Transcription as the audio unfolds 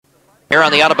Here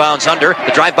on the out-of-bounds under.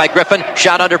 The drive by Griffin.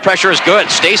 Shot under pressure is good.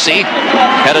 Stacy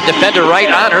had a defender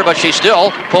right on her, but she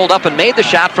still pulled up and made the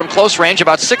shot from close range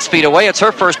about 6 feet away. It's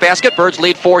her first basket. Birds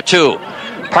lead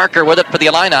 4-2. Parker with it for the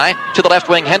Illini. To the left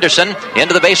wing, Henderson.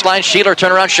 Into the baseline. Sheeler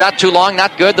turnaround shot too long.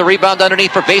 Not good. The rebound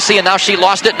underneath for Vasey, and now she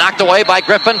lost it. Knocked away by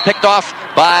Griffin. Picked off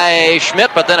by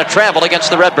Schmidt, but then a travel against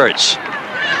the Redbirds.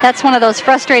 That's one of those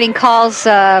frustrating calls.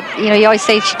 You always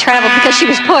say she traveled because she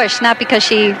was pushed, not because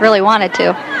she really wanted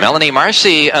to. Melanie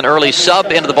Marcy, an early sub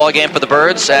into the ballgame for the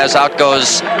Birds, as out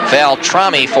goes Val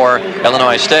Trami for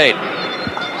Illinois State.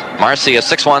 Marcy, a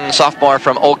 6'1 sophomore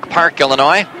from Oak Park,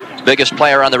 Illinois. Biggest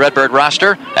player on the Redbird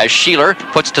roster, as Sheeler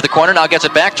puts to the corner, now gets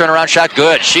it back, turnaround shot,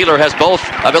 good. Sheeler has both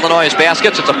of Illinois'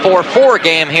 baskets. It's a 4-4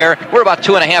 game here. We're about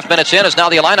 2.5 minutes in, as now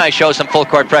the Illini show some full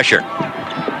court pressure.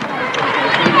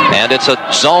 And it's a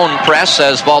zone press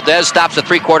as Valdez stops the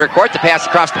three-quarter court. The pass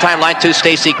across the timeline to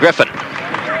Stacy Griffin.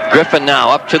 Griffin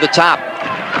now up to the top.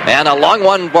 And a long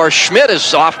one where Schmidt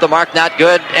is off the mark, not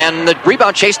good. And the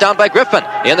rebound chased down by Griffin.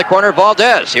 In the corner,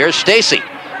 Valdez. Here's Stacy.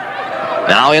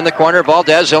 Now in the corner,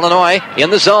 Valdez, Illinois, in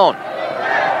the zone.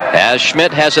 As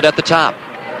Schmidt has it at the top.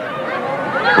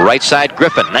 Right side,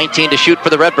 Griffin, 19 to shoot for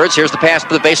the Redbirds. Here's the pass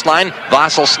to the baseline.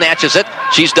 Vossel snatches it.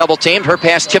 She's double-teamed. Her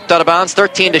pass tipped out of bounds.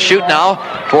 13 to shoot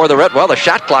now for the Red. Well, the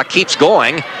shot clock keeps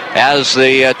going as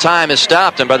the time is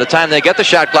stopped. And by the time they get the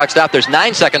shot clock stopped, there's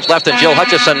 9 seconds left. And Jill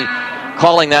Hutchison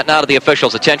calling that now to the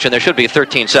officials' attention. There should be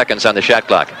 13 seconds on the shot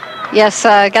clock. Yes,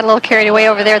 got a little carried away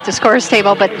over there at the scorer's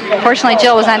table, but fortunately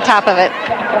Jill was on top of it.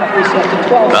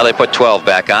 Well, they put 12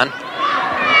 back on.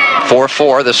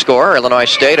 4-4 the score. Illinois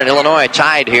State and Illinois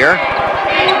tied here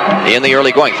in the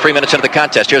early going. 3 minutes into the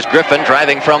contest. Here's Griffin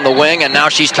driving from the wing, and now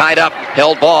she's tied up.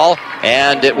 Held ball,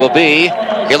 and it will be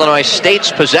Illinois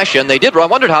State's possession. They did. I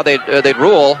wondered how they'd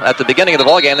rule at the beginning of the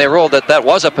ballgame. They ruled that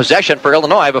was a possession for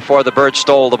Illinois before the Birds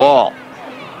stole the ball.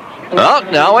 Well,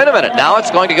 now wait a minute. Now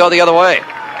it's going to go the other way.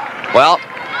 Well,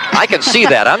 I can see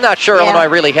that. I'm not sure Illinois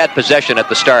really had possession at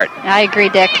the start. I agree,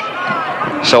 Dick.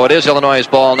 So it is Illinois'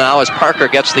 ball now as Parker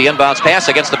gets the inbounds pass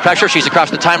against the pressure. She's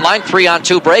across the timeline.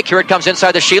 3-on-2 break. Here it comes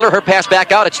inside the Sheeler. Her pass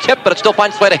back out. It's tipped, but it still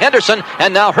finds its way to Henderson.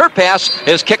 And now her pass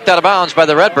is kicked out of bounds by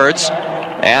the Redbirds.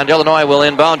 And Illinois will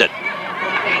inbound it.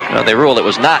 Well, they ruled it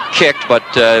was not kicked, but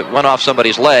went off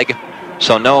somebody's leg.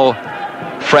 So no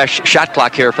fresh shot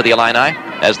clock here for the Illini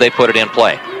as they put it in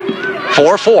play.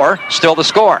 4-4, still the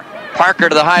score. Parker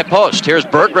to the high post. Here's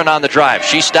Berggren on the drive.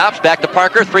 She stops, back to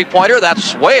Parker, three-pointer.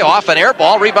 That's way off, an air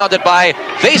ball, rebounded by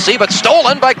Vasey, but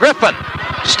stolen by Griffin.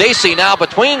 Stacy now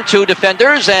between two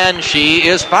defenders, and she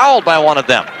is fouled by one of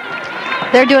them.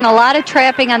 They're doing a lot of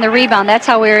trapping on the rebound. That's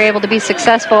how we were able to be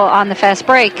successful on the fast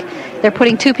break. They're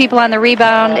putting two people on the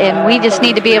rebound, and we just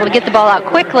need to be able to get the ball out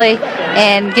quickly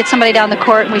and get somebody down the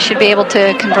court, and we should be able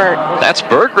to convert. That's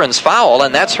Berggren's foul,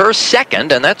 and that's her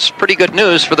second, and that's pretty good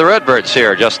news for the Redbirds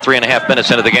here, just 3.5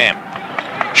 minutes into the game.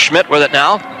 Schmidt with it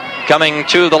now, coming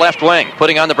to the left wing,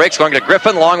 putting on the brakes, going to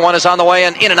Griffin. Long one is on the way,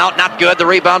 and in and out, not good. The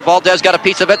rebound, Valdez got a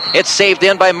piece of it. It's saved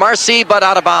in by Marcy, but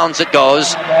out of bounds it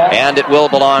goes, and it will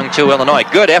belong to Illinois.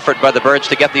 Good effort by the Birds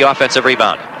to get the offensive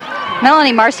rebound.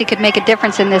 Melanie Marcy could make a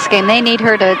difference in this game. They need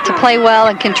her to play well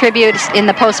and contribute in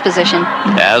the post position.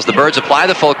 As the Birds apply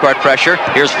the full court pressure,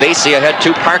 here's Vasey ahead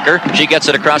to Parker. She gets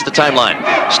it across the timeline.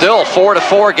 Still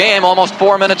 4-4 game, almost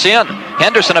 4 minutes in.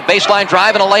 Henderson, a baseline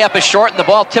drive, and a layup is short, and the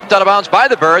ball tipped out of bounds by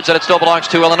the Birds, and it still belongs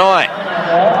to Illinois.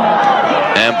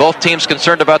 And both teams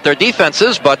concerned about their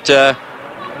defenses, but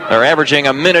they're averaging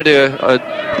a minute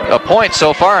a point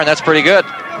so far, and that's pretty good.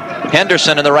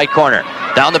 Henderson in the right corner.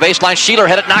 Down the baseline, Sheeler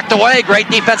had it knocked away. Great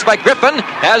defense by Griffin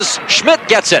as Schmidt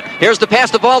gets it. Here's the pass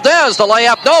to Valdez. The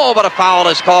layup, no, but a foul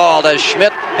is called as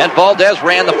Schmidt and Valdez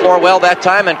ran the floor well that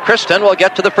time, and Kristen will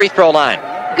get to the free throw line.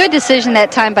 Good decision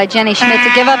that time by Jenny Schmidt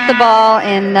to give up the ball,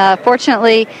 and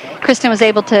fortunately, Kristen was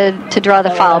able to draw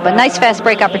the foul. But nice fast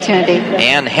break opportunity.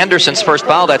 And Henderson's first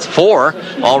foul, that's 4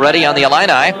 already on the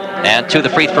Illini. And to the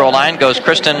free throw line goes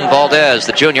Kristen Valdez,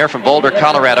 the junior from Boulder,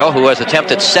 Colorado, who has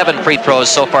attempted 7 free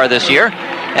throws so far this year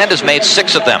and has made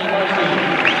 6 of them.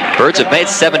 Birds have made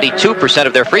 72%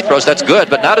 of their free throws. That's good,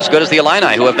 but not as good as the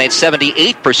Illini, who have made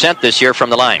 78% this year from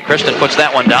the line. Kristen puts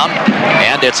that one down,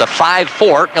 and it's a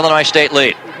 5-4 Illinois State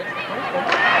lead.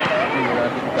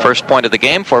 First point of the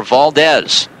game for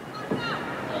Valdez.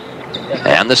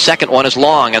 And the second one is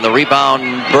long, and the rebound,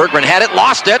 Berggren had it,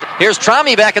 lost it. Here's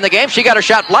Trami back in the game. She got her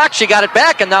shot blocked. She got it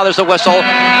back, and now there's a whistle,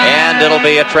 and it'll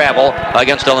be a travel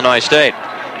against Illinois State.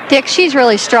 Dick, she's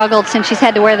really struggled since she's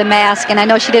had to wear the mask, and I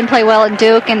know she didn't play well at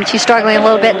Duke, and she's struggling a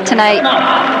little bit tonight.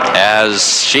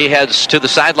 As she heads to the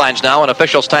sidelines now, an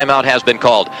official's timeout has been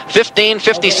called.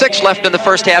 15:56 left in the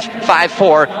first half,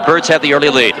 5-4. Birds have the early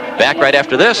lead. Back right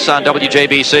after this on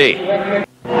WJBC.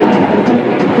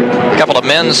 A couple of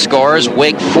men's scores.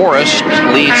 Wake Forest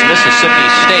leads Mississippi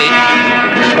State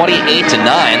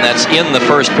 28-9. That's in the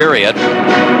first period.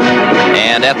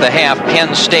 And at the half,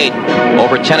 Penn State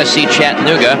over Tennessee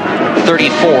Chattanooga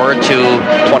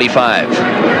 34-25.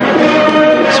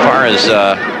 As far as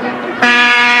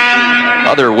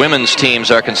other women's teams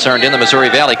are concerned in the Missouri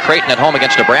Valley, Creighton at home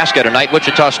against Nebraska tonight,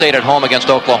 Wichita State at home against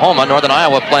Oklahoma, Northern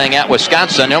Iowa playing at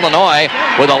Wisconsin, Illinois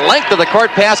with a length of the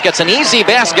court pass gets an easy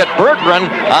basket. Berggren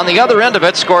on the other end of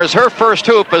it scores her first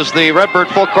hoop as the Redbird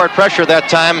full court pressure that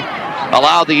time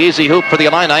allowed the easy hoop for the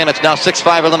Illini, and it's now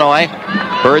 6-5 Illinois.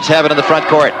 Birds have it in the front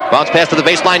court. Bounce pass to the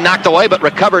baseline, knocked away, but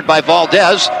recovered by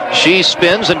Valdez. She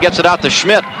spins and gets it out to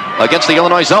Schmidt against the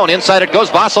Illinois zone. Inside it goes.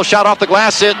 Vassell shot off the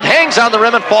glass. It hangs on the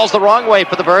rim and falls the wrong way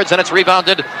for the Birds, and it's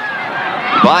rebounded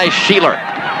by Sheeler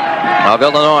of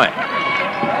Illinois.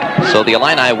 So the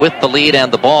Illini with the lead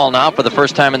and the ball now for the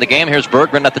first time in the game. Here's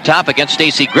Berggren at the top against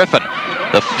Stacy Griffin.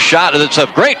 The shot, it's a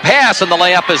great pass, and the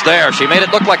layup is there. She made it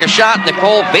look like a shot.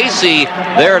 Nicole Vasey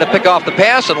there to pick off the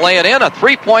pass and lay it in. A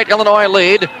 3-point Illinois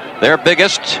lead. Their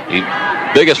biggest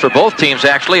for both teams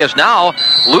actually, is now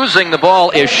losing the ball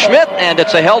is Schmidt, and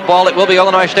it's a held ball. It will be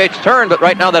Illinois State's turn, but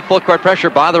right now that full court pressure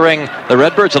bothering the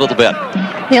Redbirds a little bit.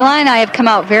 The Illini have come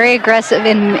out very aggressive,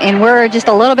 and we're just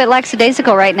a little bit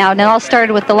lackadaisical right now, and it all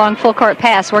started with the long full court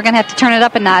pass. We're going to have to turn it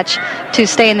up a notch to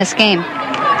stay in this game.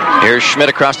 Here's Schmidt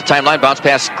across the timeline, bounce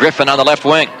pass Griffin on the left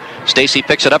wing. Stacy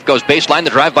picks it up, goes baseline,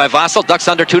 the drive by Vassell, ducks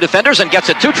under two defenders and gets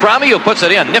it to Trami, who puts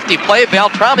it in. Nifty play,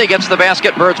 Trami gets the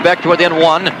basket, Birds back to within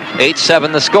one,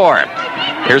 8-7 the score.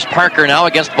 Here's Parker now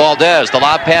against Valdez. The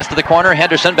lob pass to the corner,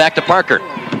 Henderson back to Parker.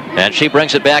 And she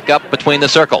brings it back up between the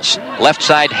circles. Left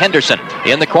side, Henderson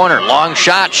in the corner. Long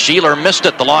shot, Sheeler missed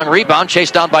it. The long rebound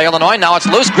chased down by Illinois. Now it's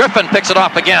loose, Griffin picks it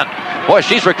off again. Boy,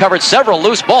 she's recovered several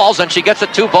loose balls, and she gets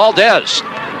it to Valdez.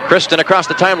 Kristen across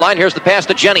the timeline. Here's the pass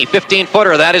to Jenny.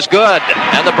 15-footer. That is good.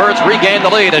 And the Birds regain the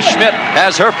lead as Schmidt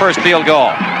has her first field goal.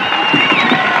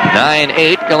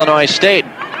 9-8 Illinois State.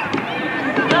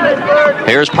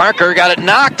 Here's Parker. Got it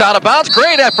knocked out of bounds.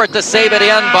 Great effort to save it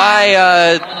in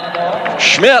by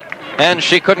Schmidt. And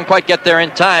she couldn't quite get there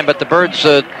in time, but the Birds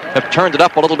have turned it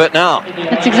up a little bit now.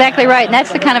 That's exactly right. And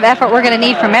that's the kind of effort we're going to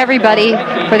need from everybody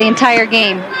for the entire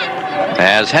game.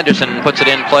 As Henderson puts it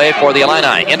in play for the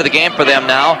Illini. Into the game for them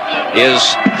now is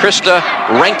Krista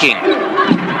Ranking.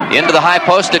 Into the high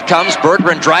post it comes.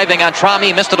 Berggren driving on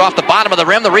Trami. Missed it off the bottom of the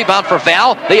rim. The rebound for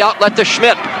Val. The outlet to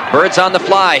Schmidt. Birds on the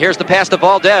fly. Here's the pass to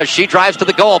Valdez. She drives to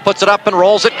the goal. Puts it up and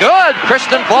rolls it. Good.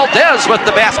 Kristen Valdez with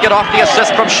the basket off the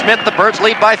assist from Schmidt. The Birds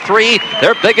lead by 3.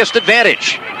 Their biggest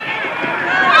advantage.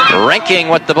 Ranking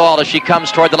with the ball as she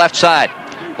comes toward the left side.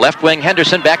 Left wing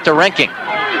Henderson back to Ranking.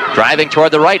 Driving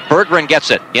toward the right, Berggren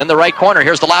gets it in the right corner.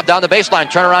 Here's the lob down the baseline.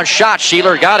 Turnaround shot.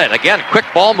 Sheeler got it. Again, quick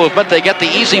ball movement. They get the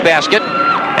easy basket.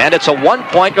 And it's a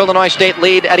 1-point Illinois State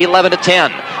lead at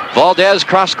 11-10. Valdez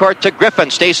cross court to Griffin.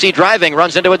 Stacy driving,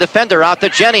 runs into a defender. Out to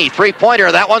Jenny.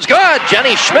 3-pointer. That one's good.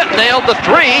 Jenny Schmidt nailed the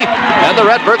 3. And the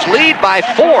Redbirds lead by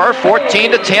 4.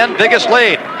 14-10. Biggest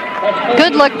lead.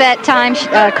 Good look that time.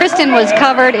 Kristen was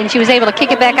covered, and she was able to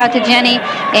kick it back out to Jenny,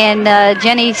 and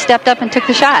Jenny stepped up and took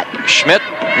the shot. Schmidt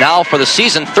now for the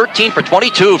season 13 for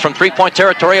 22 from three-point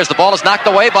territory as the ball is knocked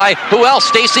away by who else?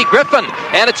 Stacy Griffin,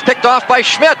 and it's picked off by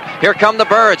Schmidt. Here come the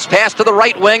Birds. Pass to the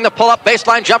right wing. The pull-up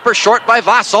baseline jumper short by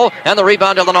Vassell, and the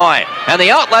rebound Illinois. And the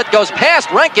outlet goes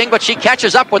past Ranking, but she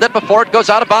catches up with it before it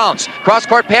goes out of bounds.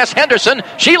 Cross-court pass Henderson.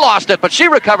 She lost it, but she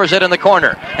recovers it in the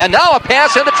corner. And now a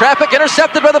pass into traffic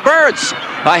intercepted by the Birds.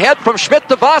 Ahead from Schmidt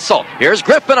to Vassell. Here's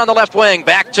Griffin on the left wing.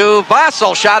 Back to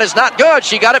Vassell. Shot is not good.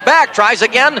 She got it back. Tries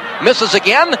again. Misses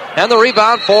again. And the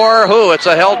rebound for who? It's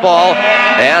a held ball.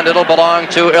 And it'll belong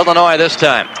to Illinois this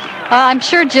time. I'm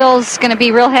sure Jill's going to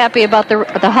be real happy about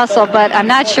the hustle, but I'm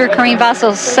not sure Kareem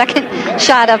Vassell's second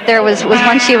shot up there was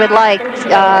one she would like.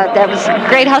 That was a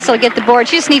great hustle to get the board.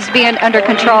 She just needs to be under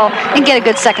control and get a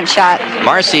good second shot.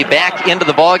 Marcy back into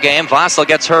the ball game. Vassell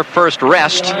gets her first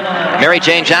rest. Mary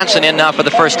Jane Johnson in now for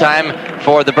the first time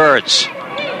for the Birds.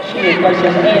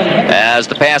 As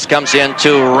the pass comes in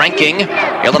to Ranking,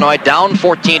 Illinois down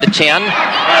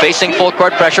 14-10, facing full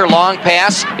court pressure. Long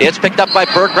pass. It's picked up by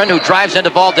Berggren, who drives into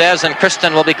Valdez, and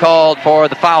Kristen will be called for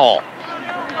the foul.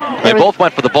 They both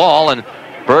went for the ball, and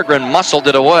Berggren muscled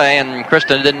it away, and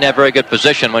Kristen didn't have very good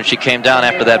position when she came down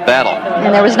after that battle.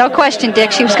 And there was no question, Dick,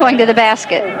 she was going to the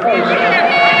basket.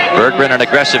 Berggren, an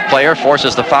aggressive player,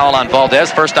 forces the foul on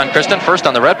Valdez. First on Kristen, first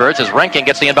on the Redbirds as Renking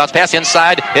gets the inbounds pass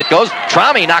inside. It goes.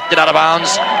 Trami knocked it out of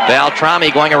bounds. Val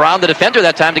Trami going around the defender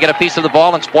that time to get a piece of the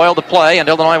ball and spoil the play, and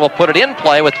Illinois will put it in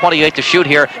play with 28 to shoot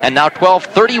here, and now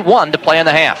 12:31 to play in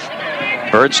the half.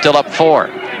 Birds still up 4.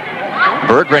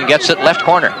 Berggren gets it left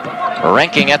corner.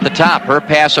 Renking at the top. Her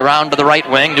pass around to the right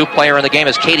wing. New player in the game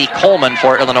is Katie Coleman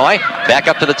for Illinois. Back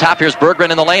up to the top. Here's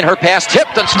Berggren in the lane. Her pass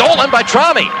tipped and stolen by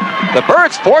Trami. The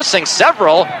Birds forcing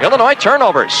several Illinois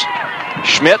turnovers.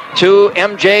 Schmidt to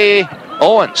MJ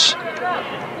Owens.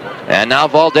 And now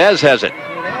Valdez has it.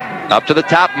 Up to the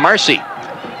top, Marcy.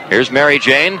 Here's Mary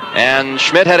Jane, and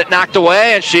Schmidt had it knocked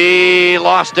away, and she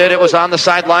lost it. It was on the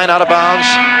sideline, out of bounds,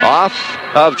 off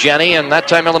of Jenny, and that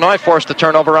time Illinois forced the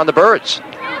turnover on the Birds.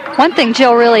 One thing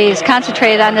Jill really is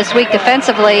concentrated on this week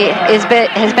defensively has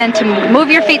been to move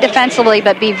your feet defensively,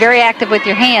 but be very active with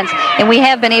your hands. And we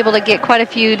have been able to get quite a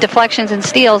few deflections and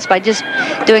steals by just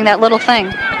doing that little thing.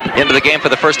 Into the game for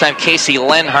the first time, Casey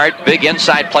Lenhart, big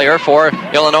inside player for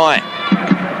Illinois.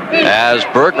 As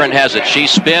Berggren has it, she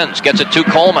spins, gets it to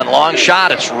Coleman, long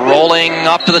shot, it's rolling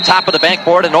up to the top of the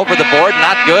backboard and over the board,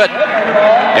 not good.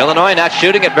 Illinois not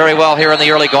shooting it very well here in the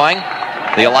early going.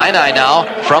 The Illini now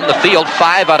from the field,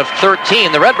 5 out of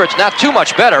 13. The Redbirds not too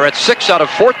much better at 6 out of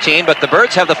 14, but the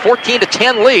Birds have the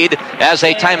 14-10 lead as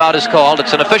a timeout is called.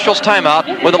 It's an official's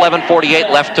timeout with 11:48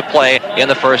 left to play in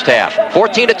the first half.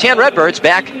 14-10 Redbirds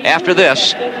back after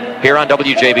this here on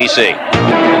WJBC.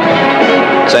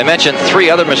 As I mentioned, 3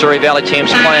 other Missouri Valley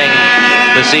teams playing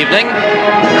this evening.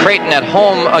 Creighton at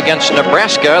home against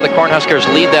Nebraska. The Cornhuskers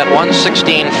lead that one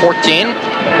 16-14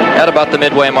 at about the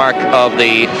midway mark of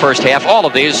the first half. All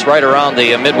of these right around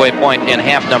the midway point in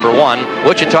half number 1.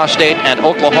 Wichita State and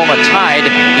Oklahoma tied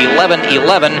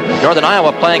 11-11. Northern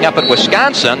Iowa playing up at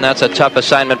Wisconsin. That's a tough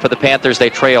assignment for the Panthers. They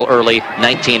trail early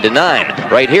 19-9.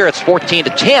 Right here it's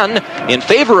 14-10 in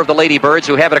favor of the Lady Birds,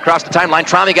 who have it across the timeline.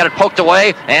 Trami got it poked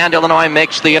away, and Illinois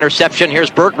makes the interception.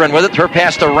 Here's Berggren with it. Her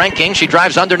pass to Renking. She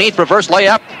drives underneath, reverse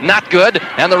layup, not good,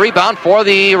 and the rebound for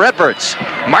the Redbirds.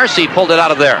 Marcy pulled it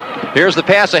out of there. Here's the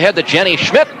pass ahead to Jenny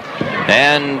Schmidt,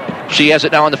 and she has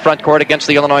it now in the front court against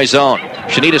the Illinois zone.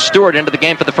 Shanita Stewart into the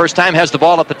game for the first time, has the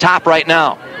ball at the top right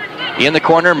now. In the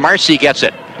corner, Marcy gets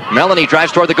it. Melanie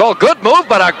drives toward the goal. Good move,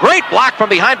 but a great block from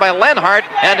behind by Lenhart,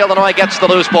 and Illinois gets the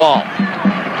loose ball.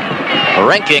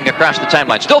 Renking across the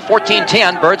timeline. Still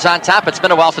 14-10. Birds on top. It's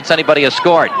been a while since anybody has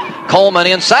scored. Coleman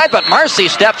inside, but Marcy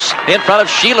steps in front of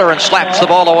Sheeler and slaps the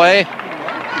ball away.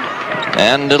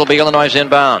 And it'll be Illinois'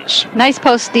 inbounds. Nice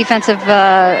post defensive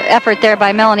effort there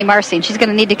by Melanie Marcy, and she's going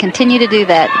to need to continue to do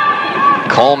that.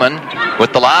 Coleman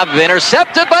with the lob,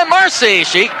 intercepted by Marcy.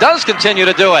 She does continue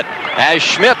to do it as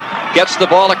Schmidt gets the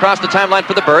ball across the timeline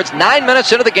for the Birds. 9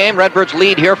 minutes into the game, Redbirds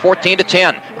lead here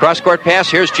 14-10. Cross-court pass,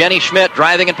 here's Jenny Schmidt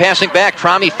driving and passing back.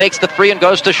 Trami fakes the 3 and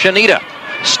goes to Shanita.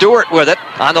 Stewart with it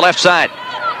on the left side.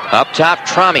 Up top,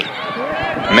 Trami.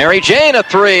 Mary Jane a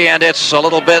 3, and it's a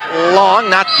little bit long,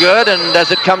 not good, and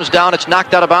as it comes down, it's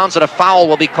knocked out of bounds, and a foul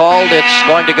will be called. It's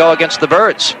going to go against the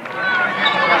Birds.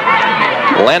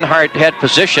 Lenhart had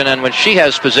position, and when she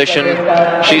has position,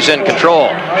 she's in control.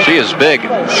 She is big.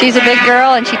 She's a big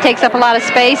girl, and she takes up a lot of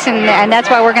space, and that's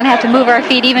why we're going to have to move our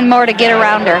feet even more to get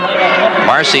around her.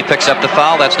 Marcy picks up the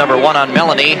foul. That's number 1 on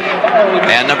Melanie,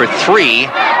 and number 3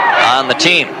 on the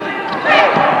team.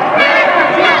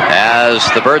 As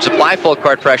the Birds apply full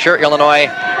court pressure, Illinois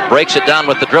breaks it down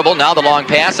with the dribble. Now the long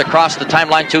pass across the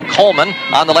timeline to Coleman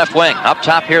on the left wing. Up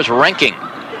top, here's Renking.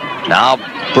 Now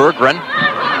Berggren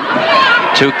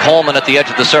to Coleman at the edge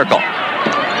of the circle.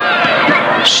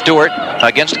 Stewart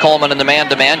against Coleman in the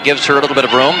man-to-man, gives her a little bit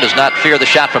of room, does not fear the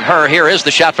shot from her. Here is the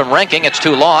shot from Renking. It's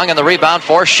too long, and the rebound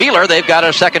for Sheeler. They've got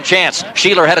a second chance.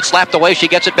 Sheeler had it slapped away. She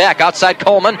gets it back. Outside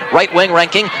Coleman, right wing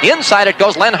Renking. Inside it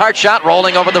goes. Lenhart shot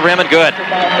rolling over the rim and good.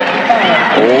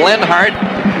 Lenhart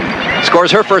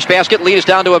scores her first basket. Lead is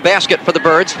down to a basket for the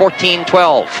Birds,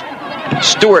 14-12.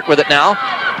 Stewart with it now.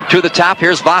 To the top,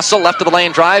 here's Vassell, left of the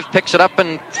lane drive, picks it up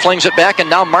and flings it back, and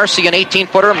now Marcy, an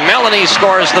 18-footer. Melanie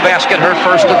scores the basket, her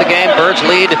first of the game. Birds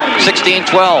lead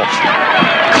 16-12.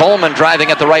 Coleman driving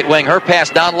at the right wing. Her pass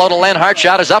down low to Lenhart.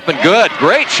 Shot is up and good.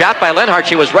 Great shot by Lenhart.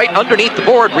 She was right underneath the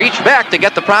board, reached back to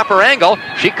get the proper angle.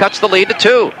 She cuts the lead to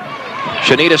 2.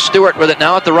 Shanita Stewart with it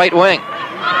now at the right wing.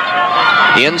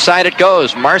 Inside it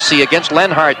goes. Marcy against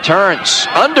Lenhart. Turns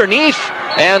underneath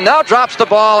and now drops the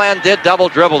ball and did double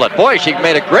dribble it. Boy, she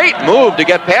made a great move to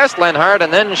get past Lenhart,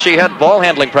 and then she had ball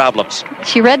handling problems.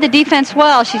 She read the defense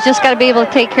well. She's just got to be able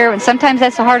to take care of it. And sometimes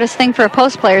that's the hardest thing for a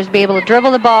post player, is to be able to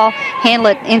dribble the ball, handle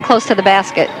it in close to the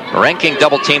basket. Ranking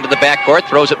double teamed in the backcourt,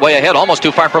 throws it way ahead, almost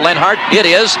too far for Lenhart. It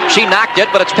is. She knocked it,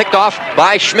 but it's picked off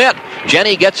by Schmidt.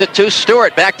 Jenny gets it to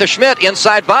Stewart. Back to Schmidt,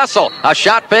 inside Vossel. A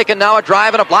shot fake and now a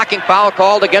drive and a blocking foul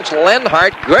called against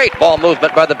Lenhart. Great ball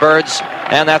movement by the Birds.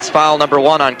 And that's foul number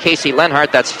 1 on Casey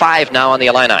Lenhart. That's 5 now on the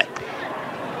Illini.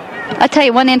 I'll tell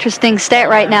you one interesting stat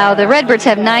right now. The Redbirds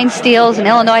have 9 steals and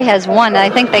Illinois has 1. I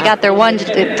think they got their 1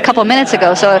 a couple minutes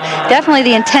ago. So definitely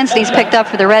the intensity's picked up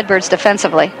for the Redbirds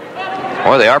defensively.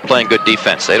 Boy, they are playing good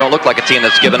defense. They don't look like a team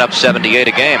that's given up 78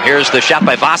 a game. Here's the shot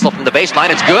by Vossel from the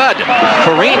baseline. It's good.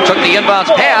 Kareen took the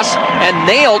inbounds pass and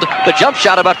nailed the jump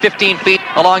shot about 15 feet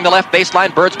along the left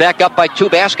baseline. Birds back up by 2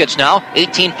 baskets now.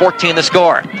 18-14 the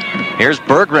score. Here's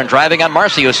Berggren driving on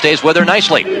Marcy, who stays with her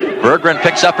nicely. Berggren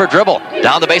picks up her dribble.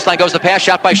 Down the baseline goes the pass.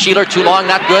 Shot by Sheeler. Too long,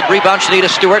 not good. Rebound, Shanita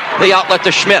Stewart. The outlet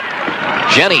to Schmidt.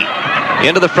 Jenny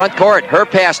into the front court. Her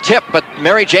pass tipped, but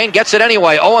Mary Jane gets it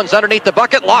anyway. Owens underneath the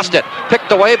bucket. Lost it.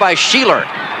 Picked away by Sheeler.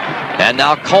 And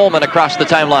now Coleman across the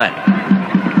timeline.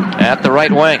 At the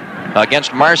right wing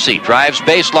against Marcy. Drives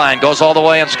baseline. Goes all the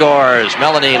way and scores.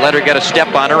 Melanie let her get a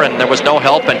step on her, and there was no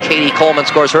help. And Katie Coleman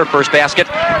scores her first basket.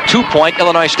 2-point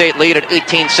Illinois State lead at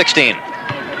 18-16.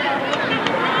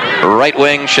 Right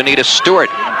wing, Shanita Stewart.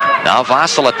 Now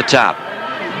Vossel at the top.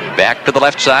 Back to the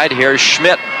left side. Here's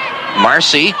Schmidt.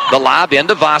 Marcy, the lob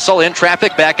into Vossel, in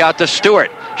traffic, back out to Stewart.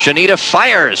 Shanita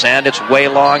fires, and it's way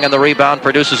long, and the rebound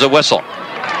produces a whistle.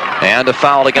 And a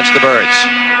foul against the Birds.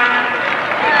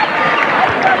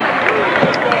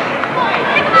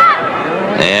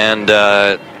 And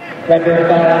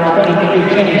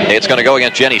it's going to go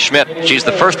against Jenny Schmidt. She's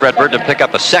the first Redbird to pick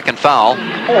up a second foul.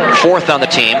 4th on the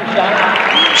team.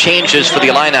 Changes for the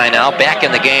Illini now. Back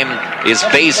in the game is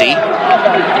Vasey.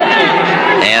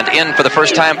 And in for the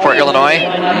first time for Illinois,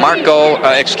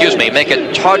 make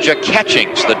it Taja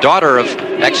Catchings, the daughter of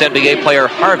ex-NBA player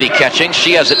Harvey Catchings.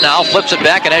 She has it now, flips it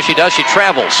back, and as she does, she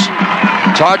travels.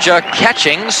 Taja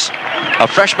Catchings, a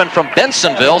freshman from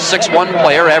Bensonville, 6'1"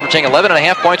 player, averaging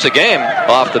 11.5 points a game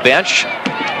off the bench.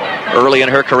 Early in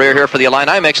her career here for the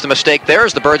Illini, makes the mistake there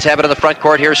as the Birds have it in the front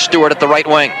court. Here's Stewart at the right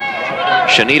wing.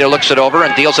 Shanita looks it over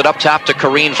and deals it up top to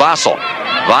Kareen Vossel.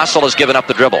 Vossel has given up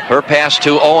the dribble. Her pass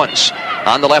to Owens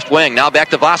on the left wing. Now back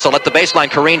to Vossel at the baseline.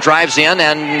 Kareen drives in,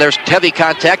 and there's heavy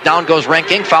contact. Down goes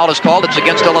Ranking. Foul is called. It's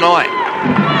against Illinois.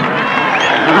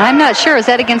 I'm not sure. Is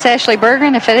that against Ashley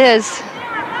Berggren? If it is,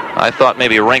 I thought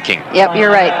maybe Ranking. Yep,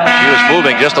 you're right. She was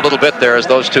moving just a little bit there as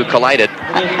those two collided.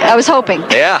 I was hoping.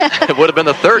 Yeah, it would have been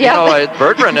the third. Yep. You know,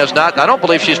 Berggren has not, I don't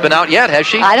believe she's been out yet, has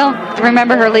she? I don't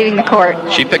remember her leaving the court.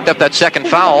 She picked up that second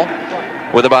foul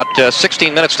with about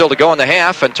 16 minutes still to go in the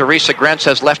half, and Teresa Grentz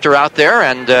has left her out there,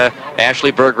 and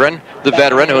Ashley Berggren, the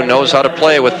veteran who knows how to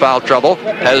play with foul trouble,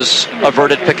 has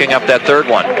averted picking up that third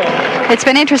one. It's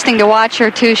been interesting to watch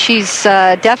her, too. She's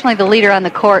definitely the leader on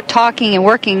the court, talking and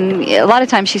working. A lot of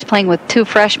times she's playing with 2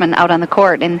 freshmen out on the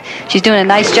court, and she's doing a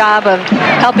nice job of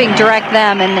helping direct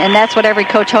them, and that's what every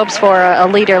coach hopes for, a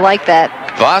leader like that.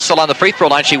 Vossel on the free throw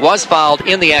line. She was fouled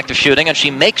in the act of shooting, and she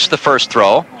makes the first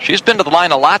throw. She's been to the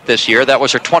line a lot this year. That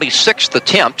was her 26th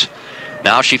attempt.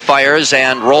 Now she fires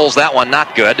and rolls that one,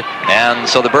 not good. And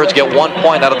so the Birds get 1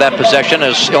 point out of that possession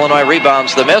as Illinois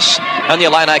rebounds the miss. And the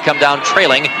Illini come down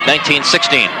trailing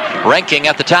 19-16. Ranking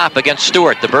at the top against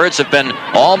Stewart. The Birds have been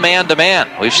all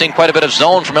man-to-man. We've seen quite a bit of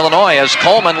zone from Illinois as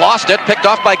Coleman lost it, picked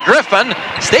off by Griffin.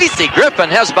 Stacy Griffin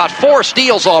has about 4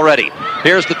 steals already.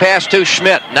 Here's the pass to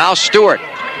Schmidt. Now Stewart,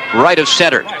 right of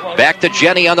center. Back to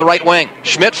Jenny on the right wing.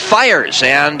 Schmidt fires,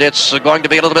 and it's going to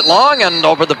be a little bit long, and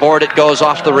over the board it goes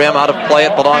off the rim, out of play.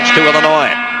 It belongs to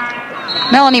Illinois.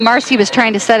 Melanie Marcy was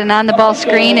trying to set an on-the-ball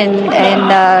screen,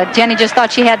 and Jenny just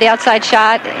thought she had the outside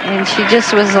shot, and she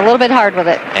just was a little bit hard with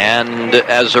it. And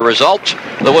as a result,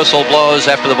 the whistle blows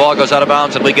after the ball goes out of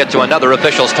bounds, and we get to another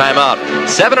official's timeout.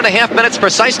 7.5 minutes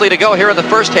precisely to go here in the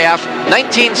first half.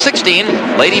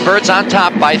 19-16, Lady Birds on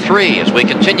top by 3 as we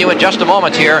continue in just a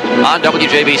moment here on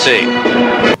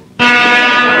WJBC.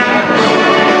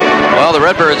 Well, the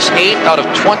Redbirds 8 out of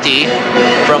 20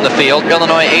 from the field.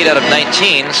 Illinois 8 out of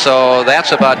 19, so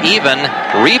that's about even.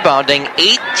 Rebounding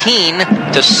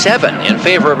 18-7 in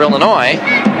favor of Illinois.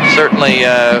 Certainly, we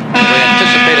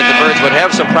anticipated the Birds would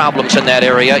have some problems in that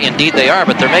area. Indeed, they are,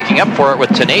 but they're making up for it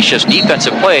with tenacious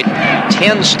defensive play.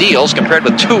 10 steals compared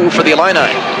with 2 for the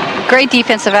Illini. Great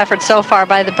defensive effort so far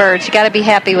by the Birds. You got to be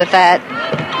happy with that.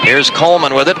 Here's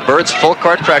Coleman with it. Birds full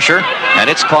court pressure, and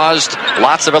it's caused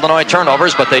lots of Illinois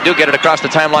turnovers, but they do get it across the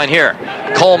timeline here.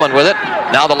 Coleman with it.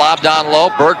 Now the lob down low.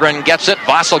 Berggren gets it.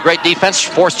 Vossel, great defense.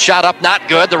 Forced shot up, not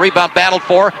good. The rebound battled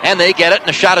for, and they get it, and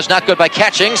the shot is not good by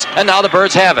Catchings, and now the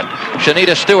Birds have it.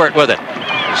 Shanita Stewart with it.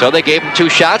 So they gave him 2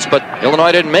 shots, but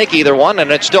Illinois didn't make either one,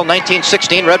 and it's still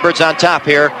 19-16. Redbirds on top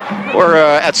here. We're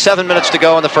at 7 minutes to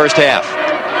go in the first half.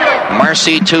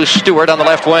 Marcy to Stewart on the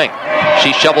left wing.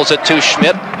 She shovels it to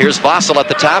Schmidt. Here's Vossel at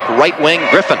the top. Right wing,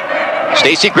 Griffin.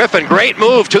 Stacey Griffin, great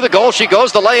move to the goal. She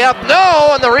goes, the layup, no,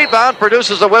 and the rebound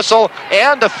produces a whistle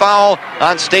and a foul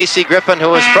on Stacey Griffin,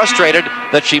 who is frustrated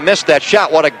that she missed that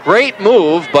shot. What a great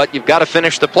move, but you've got to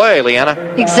finish the play,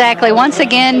 Leanna. Exactly. Once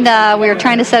again, we were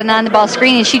trying to set an on-the-ball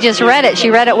screen, and she just read it. She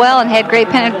read it well and had great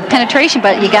penetration,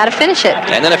 but you got to finish it.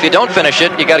 And then if you don't finish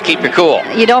it, you got to keep your cool.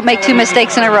 You don't make 2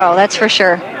 mistakes in a row, that's for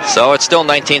sure. So it's still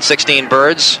 19-16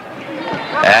 Birds,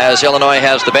 as Illinois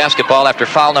has the basketball after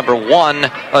foul number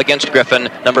 1 against Griffin,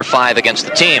 number 5 against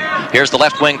the team. Here's the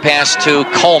left wing pass to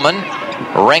Coleman.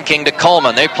 Ranking to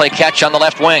Coleman. They play catch on the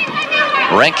left wing.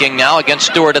 Ranking now against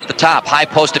Stewart at the top. High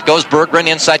post it goes. Berggren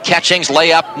inside. Catchings.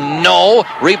 Layup. No.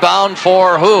 Rebound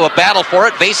for who? A battle for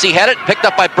it. Vasey had it. Picked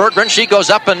up by Berggren. She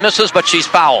goes up and misses, but she's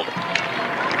fouled.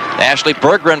 Ashley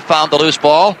Berggren found the loose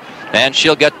ball, and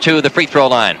she'll get to the free throw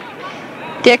line.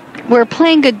 Dick, we're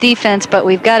playing good defense, but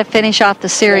we've got to finish off the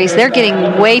series. They're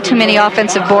getting way too many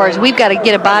offensive boards. We've got to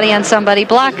get a body on somebody,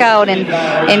 block out, and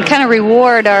kind of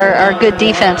reward our good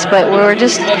defense. But we're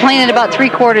just playing it about 3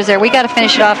 quarters there. We got to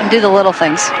finish it off and do the little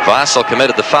things. Vossel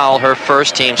committed the foul, her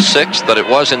first, team 6th, but it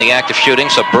was in the act of shooting.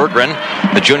 So Berggren,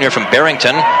 the junior from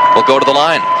Barrington, will go to the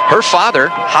line. Her father,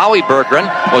 Howie Berggren,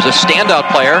 was a standout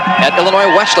player at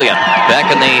Illinois Wesleyan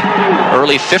back in the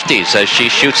early 50s as she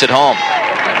shoots it home.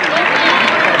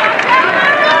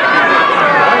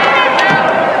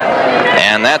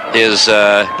 And that is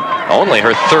only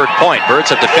her 3rd point. Birds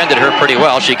have defended her pretty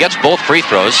well. She gets both free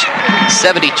throws.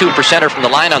 72%er from the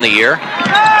line on the year.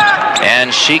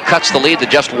 And she cuts the lead to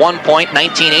just 1 point.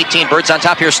 19-18. Birds on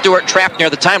top here. Stewart trapped near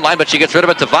the timeline, but she gets rid of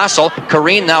it to Vossel.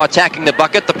 Kareen now attacking the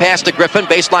bucket. The pass to Griffin.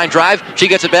 Baseline drive. She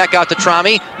gets it back out to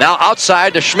Trami. Now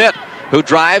outside to Schmidt, who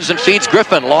drives and feeds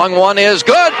Griffin. Long one is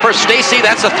good for Stacey.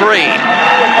 That's a 3.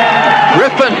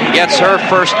 Griffin gets her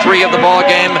first 3 of the ball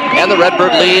game, and the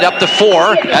Redbird lead up to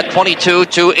 4 at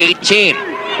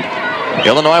 22-18.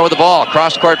 Illinois with the ball.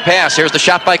 Cross-court pass. Here's the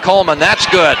shot by Coleman. That's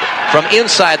good. From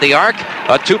inside the arc,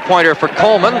 a 2-pointer for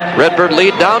Coleman. Redbird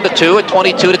lead down to 2 at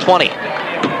 22-20.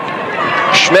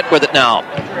 Schmidt with it now.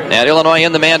 And Illinois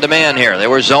in the man-to-man here. They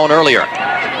were zone earlier.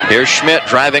 Here's Schmidt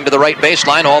driving to the right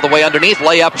baseline, all the way underneath.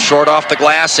 Layup short off the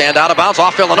glass and out of bounds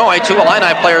off Illinois. 2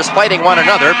 Illini players fighting one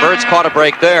another. Birds caught a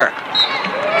break there.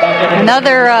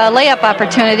 Another layup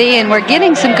opportunity, and we're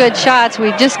getting some good shots.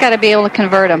 We've just got to be able to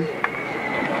convert them.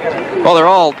 Well, they're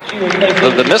all,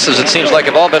 the misses, it seems like,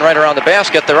 have all been right around the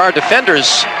basket. There are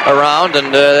defenders around,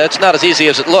 and it's not as easy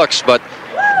as it looks, but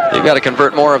you've got to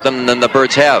convert more of them than the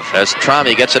Birds have, as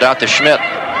Trami gets it out to Schmidt.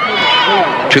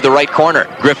 To the right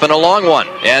corner. Griffin a long one,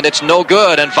 and it's no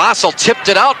good. And Vossel tipped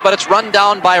it out, but it's run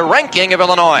down by Ranking of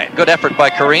Illinois. Good effort by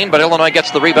Kareen, but Illinois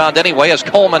gets the rebound anyway as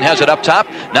Coleman has it up top.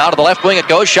 Now to the left wing it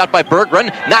goes. Shot by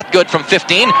Berggren. Not good from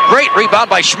 15. Great rebound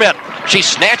by Schmidt. She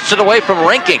snatched it away from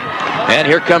Ranking. And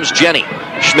here comes Jenny.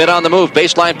 Schmidt on the move.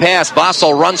 Baseline pass.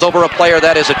 Vossel runs over a player.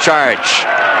 That is a charge.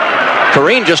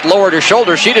 Kareen just lowered her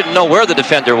shoulder. She didn't know where the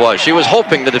defender was. She was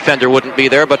hoping the defender wouldn't be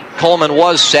there, but Coleman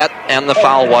was set, and the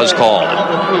foul was called.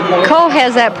 Cole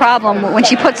has that problem when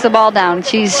she puts the ball down.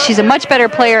 She's a much better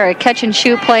player, a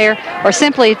catch-and-shoot player, or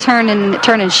simply turn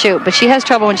and shoot, but she has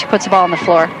trouble when she puts the ball on the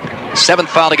floor. 7th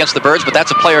foul against the Birds, but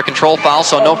that's a player control foul,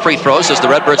 so no free throws as the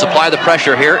Redbirds apply the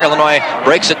pressure here. Illinois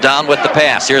breaks it down with the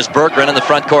pass. Here's Berggren in the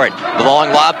front court. The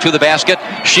long lob to the basket.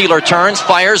 Sheeler turns,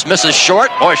 fires, misses short.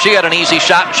 Boy, she had an easy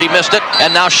shot and she missed it.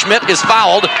 And now Schmidt is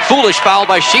fouled. Foolish foul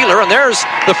by Sheeler, and there's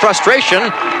the frustration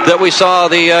that we saw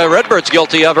the Redbirds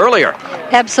guilty of earlier.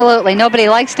 Absolutely. Nobody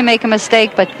likes to make a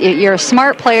mistake, but you're a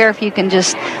smart player if you can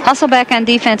just hustle back on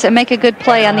defense and make a good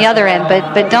play on the other end.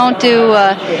 But don't do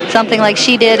something like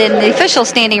she did. And the official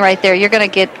standing right there, you're going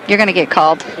to get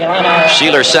called.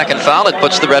 Sheeler's second foul. It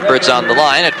puts the Redbirds on the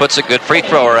line. It puts a good free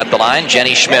thrower at the line,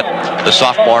 Jenny Schmidt, the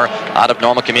sophomore out of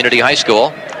Normal Community High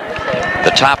School.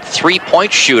 The top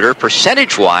 3-point shooter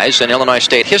percentage-wise in Illinois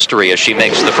State history as she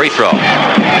makes the free throw.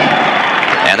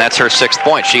 And that's her 6th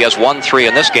point. She has 1-3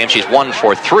 in this game. She's 1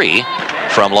 for 3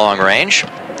 from long range.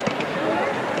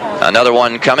 Another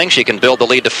one coming. She can build the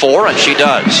lead to 4, and she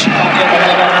does.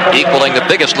 Equaling the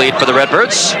biggest lead for the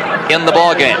Redbirds in the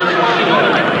ball game.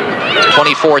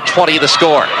 24-20 the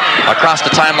score. Across the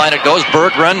timeline it goes.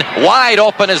 Berggren wide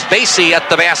open is Vasey at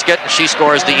the basket. She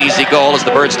scores the easy goal as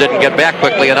the Birds didn't get back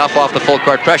quickly enough off the full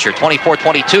court pressure.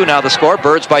 24-22 now the score.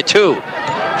 Birds by 2.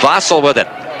 Vossel with it.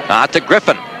 To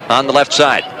Griffin on the left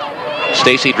side.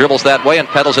 Stacy dribbles that way and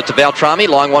pedals it to Valtrami.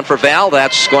 Long one for Val.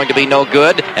 That's going to be no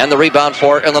good. And the rebound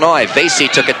for Illinois. Vasey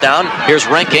took it down. Here's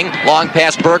Renking. Long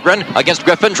pass Berggren against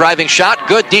Griffin. Driving shot.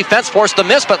 Good defense. Forced to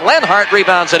miss, but Lenhart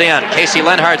rebounds it in. Casey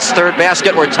Lenhart's third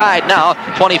basket. We're tied now.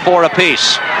 24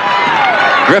 apiece.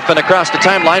 Griffin across the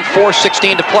timeline.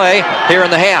 4:16 to play here in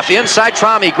the half. Inside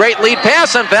Trami. Great lead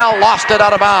pass, and Val lost it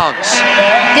out of bounds.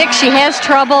 Dick, she has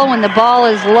trouble when the ball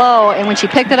is low, and when she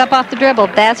picked it up off the dribble,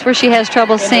 that's where she has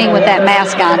trouble seeing with that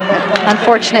mask on.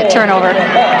 Unfortunate turnover.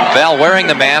 Val wearing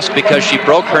the mask because she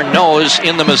broke her nose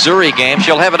in the Missouri game.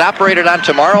 She'll have it operated on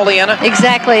tomorrow, Leanna?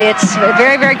 Exactly. It's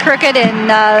very, very crooked,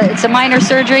 and it's a minor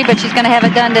surgery, but she's going to have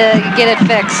it done to get it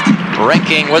fixed.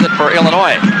 Renking with it for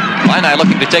Illinois. Illini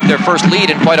looking to take their first lead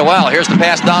in quite a while. Here's the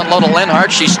pass down low to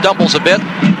Lenhart. She stumbles a bit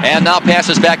and now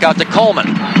passes back out to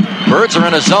Coleman. Birds are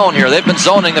in a zone here. They've been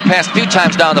zoning the past few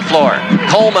times down the floor.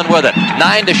 Coleman with it.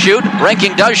 9 to shoot.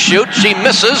 Renking does shoot. She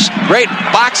misses. Great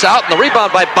box out, and the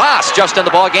rebound by Boss just in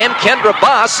the ball game. Kendra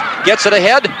Boss gets it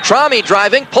ahead. Trami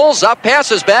driving, pulls up,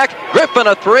 passes back. Griffin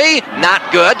a 3, not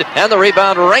good. And the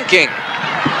rebound Renking.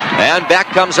 And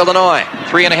back comes Illinois.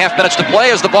 3.5 minutes to play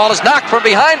as the ball is knocked from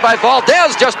behind by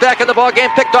Valdez. Just back in the ball game,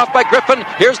 picked off by Griffin.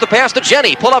 Here's the pass to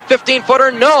Jenny. Pull up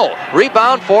 15-footer, no.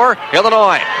 Rebound for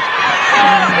Illinois.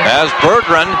 As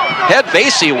Berggren had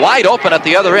Vasey wide open at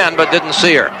the other end, but didn't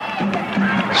see her.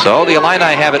 So the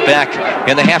Illini have it back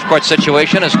in the half-court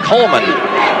situation as Coleman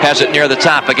has it near the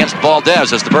top against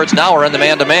Valdez as the Birds now are in the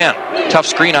man-to-man. Tough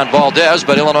screen on Valdez,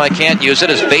 but Illinois can't use it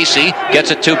as Vasey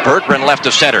gets it to Berggren left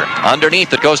of center.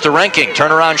 Underneath it goes to Renking.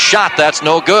 Turnaround shot, that's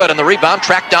no good, and the rebound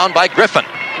tracked down by Griffin.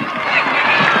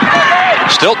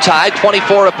 Still tied,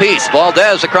 24 apiece.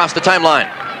 Valdez across the timeline.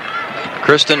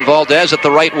 Kristen Valdez at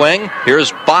the right wing.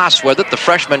 Here's Boss with it, the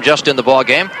freshman just in the ball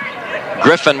game.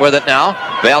 Griffin with it now.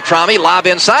 Valtrami, lob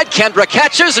inside. Kendra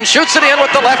catches and shoots it in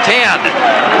with the left hand.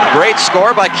 Great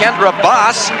score by Kendra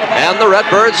Boss, and the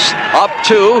Redbirds up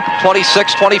to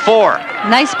 26-24.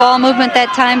 Nice ball movement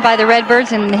that time by the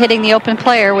Redbirds, and hitting the open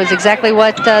player was exactly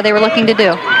what they were looking to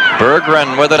do.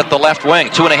 Berggren with it at the left wing.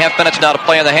 2.5 minutes now to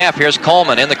play in the half. Here's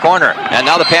Coleman in the corner. And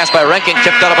now the pass by Renking,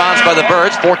 tipped out of bounds by the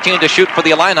Birds. 14 to shoot for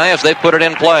the Illini as they put it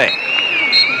in play.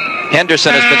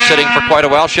 Henderson has been sitting for quite a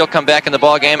while. She'll come back in the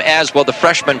ball game, as will the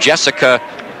freshman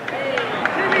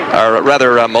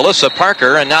Melissa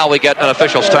Parker, and now we get an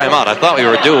official's timeout. I thought we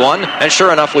were due one, and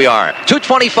sure enough we are.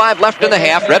 2:25 left in the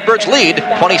half. Redbirds lead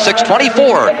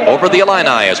 26-24 over the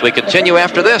Illini as we continue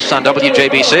after this on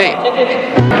WJBC.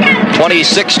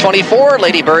 26-24,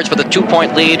 Ladybirds with a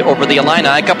 2-point lead over the Illini.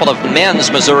 A couple of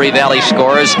men's Missouri Valley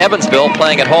scores. Evansville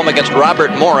playing at home against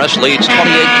Robert Morris leads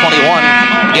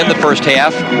 28-21 in the first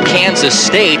half. Kansas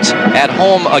State at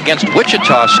home against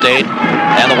Wichita State,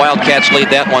 and the Wildcats lead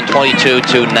that one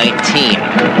 22-19.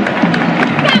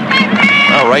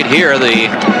 Well, right here, the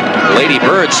Lady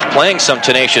Birds playing some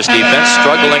tenacious defense,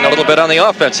 struggling a little bit on the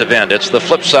offensive end. It's the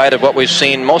flip side of what we've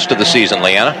seen most of the season,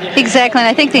 Leanna. Exactly, and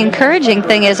I think the encouraging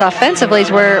thing is offensively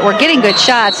is we're getting good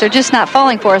shots. They're just not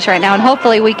falling for us right now, and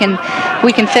hopefully we can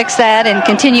fix that and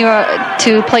continue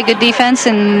to play good defense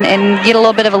and get a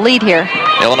little bit of a lead here.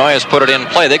 Illinois has put it in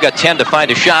play. They've got 10 to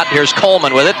find a shot. Here's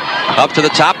Coleman with it. Up to the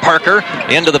top, Parker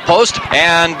into the post,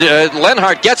 and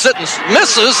Lenhart gets it and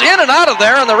misses in and out of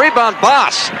there, and the rebound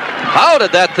Boss. How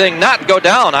did that thing not go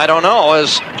down? I don't know,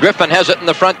 as Griffin has it in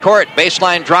the front court.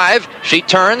 Baseline drive. She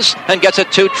turns and gets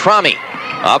it to Trami.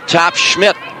 Up top,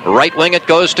 Schmidt. Right wing it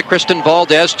goes to Kristen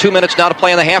Valdez. 2 minutes now to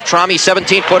play in the half. Trami,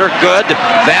 17-footer, good.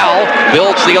 Val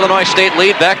builds the Illinois State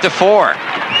lead back to 4.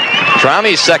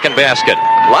 Trami's second basket.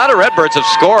 A lot of Redbirds have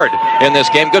scored in this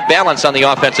game. Good balance on the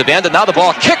offensive end. And now the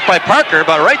ball kicked by Parker,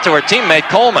 but right to her teammate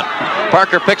Coleman.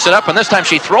 Parker picks it up, and this time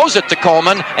she throws it to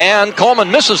Coleman, and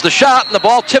Coleman misses the shot, and the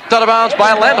ball tipped out of bounds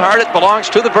by Lenhart. It belongs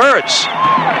to the Birds.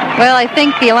 Well, I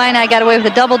think the Illini got away with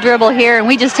a double dribble here, and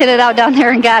we just hit it out down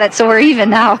there and got it, so we're even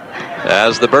now.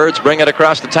 As the Birds bring it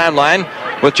across the timeline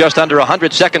with just under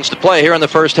 100 seconds to play here in the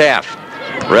first half.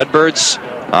 Redbirds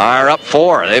are up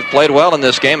 4. They've played well in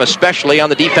this game, especially on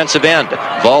the defensive end.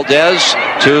 Valdez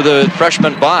to the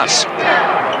freshman Boss.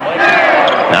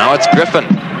 Now it's Griffin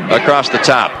across the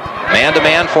top.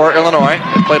 Man-to-man for Illinois.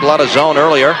 They played a lot of zone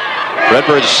earlier.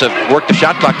 Redbirds have worked the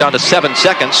shot clock down to 7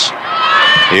 seconds.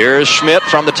 Here's Schmidt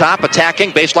from the top,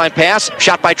 attacking. Baseline pass.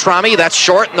 Shot by Trami. That's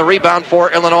short, and the rebound for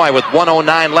Illinois with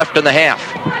 1:09 left in the half.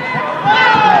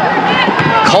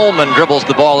 Coleman dribbles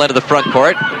the ball into the front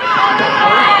court.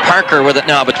 Parker with it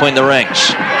now between the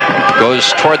rings.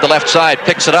 Goes toward the left side,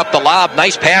 picks it up, the lob,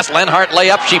 nice pass, Lenhart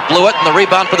layup, she blew it, and the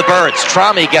rebound for the Birds.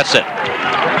 Trami gets it.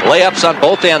 Layups on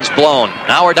both ends blown.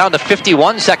 Now we're down to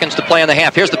 51 seconds to play in the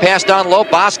half. Here's the pass down low,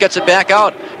 Boss gets it back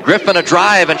out. Griffin a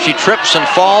drive, and she trips and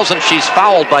falls, and she's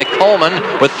fouled by Coleman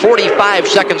with 45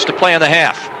 seconds to play in the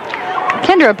half.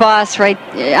 Kendra Boss, right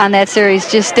on that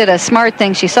series, just did a smart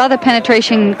thing. She saw the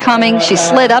penetration coming. She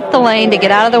slid up the lane to get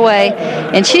out of the way,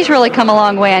 and she's really come a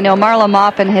long way. I know Marla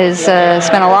Maupin has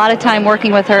spent a lot of time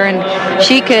working with her, and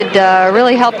she could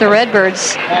really help the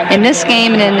Redbirds in this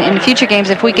game and in future games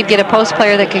if we could get a post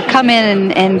player that could come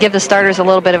in and give the starters a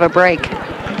little bit of a break.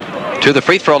 To the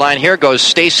free throw line here goes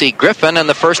Stacy Griffin, and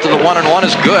the first of the 1-and-1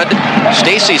 is good.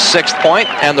 Stacy's 6th point,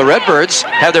 and the Redbirds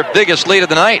have their biggest lead of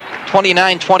the night,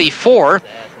 29-24,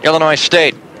 Illinois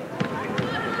State.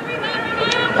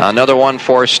 Another one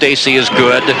for Stacy is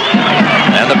good,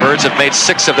 and the Birds have made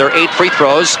 6 of their 8 free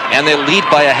throws, and they lead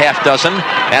by a half dozen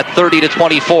at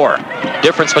 30-24.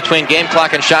 Difference between game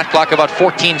clock and shot clock about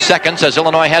 14 seconds as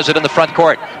Illinois has it in the front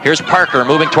court. Here's Parker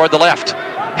moving toward the left.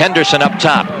 Henderson up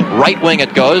top. Right wing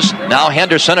it goes. Now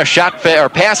Henderson, a shot or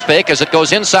pass fake as it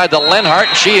goes inside the Lenhart.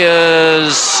 She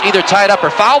is either tied up or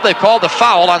fouled. They've called the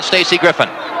foul on Stacy Griffin.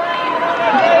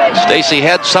 Stacy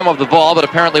had some of the ball, but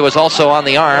apparently was also on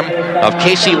the arm of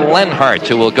Casey Lenhart,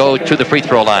 who will go to the free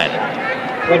throw line.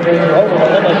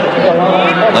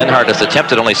 Lenhart has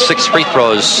attempted only 6 free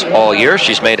throws all year.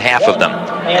 She's made half of them.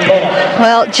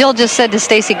 Well, Jill just said to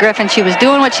Stacy Griffin she was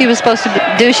doing what she was supposed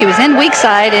to do. She was in weak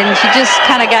side, and she just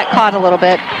kind of got caught a little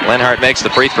bit. Lenhart makes the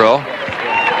free throw.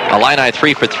 Illini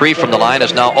 3 for 3 from the line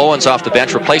as now Owens off the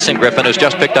bench replacing Griffin, who's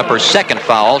just picked up her 2nd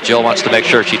foul. Jill wants to make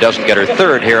sure she doesn't get her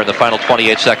 3rd here in the final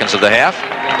 28 seconds of the half.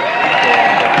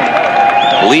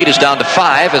 Lead is down to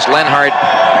 5 as Lenhart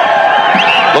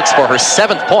looks for her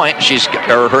 7th point.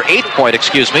 Her 8th point,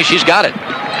 excuse me. She's got it.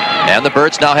 And the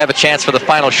Birds now have a chance for the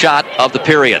final shot of the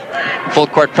period. Full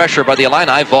court pressure by the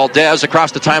Illini. Valdez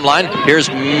across the timeline. Here's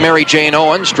Mary Jane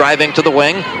Owens driving to the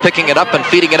wing, picking it up and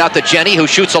feeding it out to Jenny, who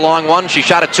shoots a long one. She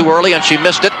shot it too early and she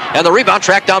missed it. And the rebound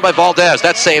tracked down by Valdez.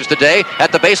 That saves the day.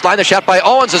 At the baseline, the shot by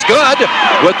Owens is good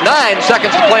with 9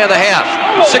 seconds to play in the half.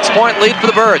 6-point lead for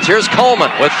the Birds. Here's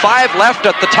Coleman with 5 left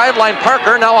at the timeline.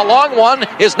 Parker, now a long one,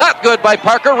 is not good by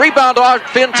Parker. Rebound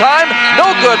off in time.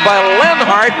 No good by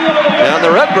Lenhart. And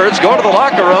the Redbirds go to the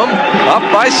locker room up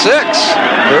by 6.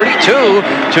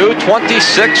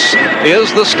 32-26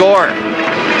 is the score.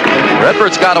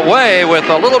 Redbirds got away with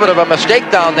a little bit of a mistake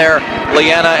down there,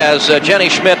 Leanna, as Jenny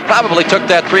Schmidt probably took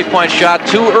that 3-point shot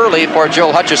too early for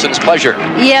Jill Hutchison's pleasure.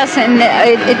 Yes, and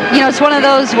it's one of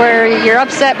those where you're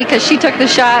upset because she took the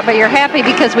shot, but you're happy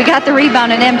because we got the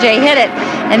rebound and MJ hit it.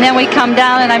 And then we come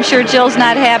down, and I'm sure Jill's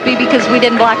not happy because we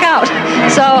didn't block out.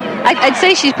 So I'd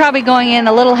say she's probably going in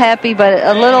a little happy, but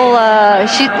a little,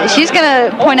 she's going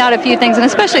to point out a few things, and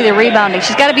especially the rebounding.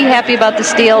 She's got to be happy about the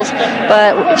steals,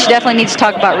 but she definitely needs to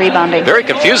talk about rebounding. Very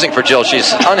confusing for Jill.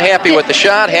 She's unhappy with the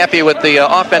shot, happy with the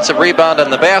offensive rebound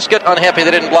and the basket, unhappy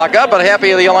they didn't block out, but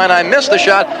happy the Illini missed the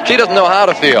shot. She doesn't know how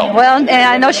to feel. Well, and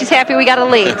I know she's happy we got a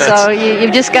lead, so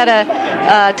you've just got to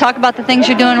talk about the things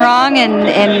you're doing wrong and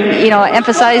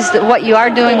emphasize what you are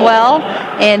doing well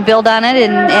and build on it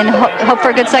and hope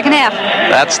for a good second half.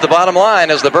 That's the bottom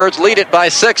line as the Birds lead it by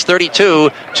 6.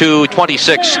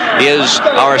 32-26 is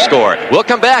our score. We'll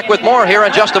come back with more here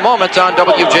in just a moment on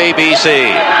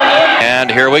WJBC.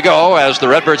 And here we go as the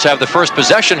Redbirds have the first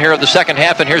possession here of the second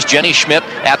half, and here's Jenny Schmidt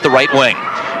at the right wing.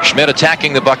 Schmidt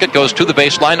attacking the bucket, goes to the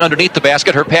baseline underneath the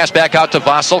basket. Her pass back out to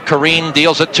Vossel. Kareen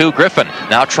deals it to Griffin.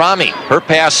 Now Trami. Her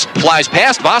pass flies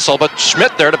past Vossel, but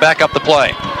Schmidt there to back up the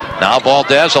play. Now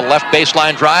Valdez, a left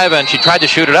baseline drive, and she tried to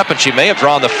shoot it up, and she may have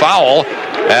drawn the foul.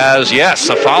 As, yes,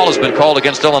 a foul has been called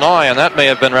against Illinois, and that may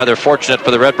have been rather fortunate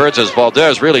for the Redbirds as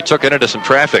Valdez really took it into some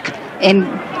traffic. And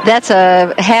that's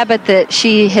a habit that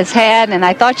she has had, and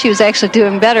I thought she was actually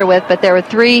doing better with, but there were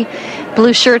 3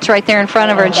 blue shirts right there in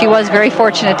front of her, and she was very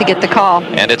fortunate to get the call.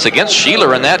 And it's against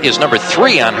Sheeler, and that is number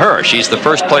 3 on her. She's the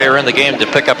first player in the game to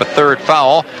pick up a 3rd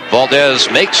foul. Valdez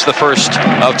makes the first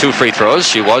of 2 free throws.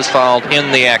 She was fouled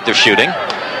in the act of shooting.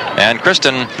 And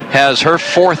Kristen has her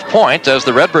 4th point as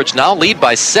the Redbirds now lead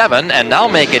by 7 and now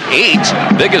make it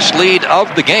 8. Biggest lead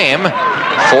of the game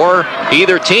for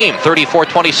either team.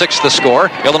 34-26 the score.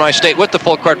 Illinois State with the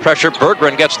full court pressure.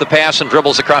 Berggren gets the pass and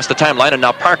dribbles across the timeline, and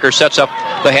now Parker sets up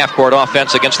the half-court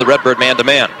offense against the Redbird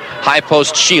man-to-man. High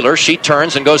post Sheeler. She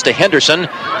turns and goes to Henderson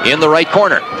in the right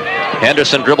corner.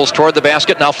 Henderson dribbles toward the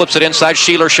basket, now flips it inside.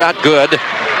 Sheeler shot good.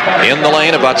 in the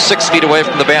lane about 6 feet away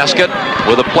from the basket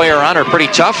with a player on her. Pretty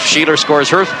tough. Sheeler scores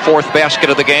her 4th basket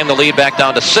of the game. The lead back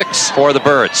down to 6 for the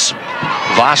Birds.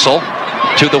 Vossel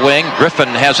to the wing. Griffin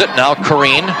has it. Now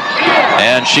Corrine.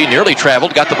 And she nearly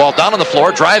traveled. Got the ball down on the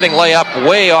floor. Driving layup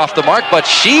way off the mark. But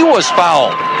she was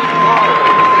fouled.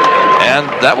 And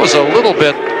that was a little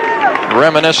bit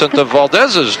reminiscent of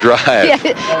Valdez's drive.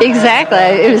 Yeah, exactly.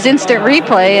 It was instant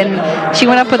replay, and she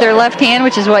went up with her left hand,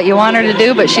 which is what you want her to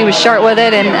do, but she was short with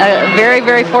it, and very,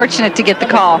 very fortunate to get the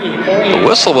call. The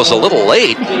whistle was a little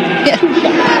late.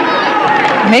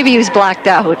 Maybe he was blocked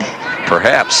out.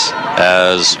 Perhaps,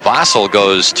 as Vossel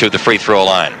goes to the free throw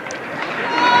line.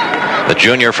 The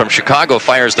junior from Chicago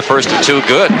fires the first of 2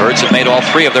 good. Birds have made all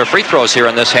 3 of their free throws here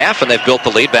in this half, and they've built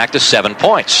the lead back to 7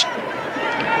 points.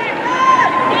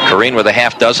 Corrine with a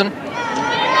half dozen.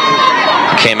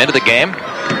 Came into the game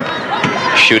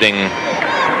shooting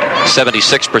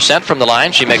 76% from the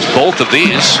line. She makes both of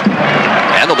these.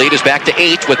 And the lead is back to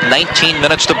 8 with 19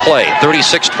 minutes to play.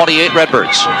 36-28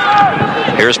 Redbirds.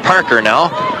 Here's Parker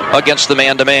now against the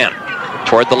man-to-man.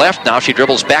 Toward the left. Now she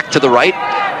dribbles back to the right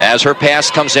as her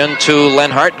pass comes in to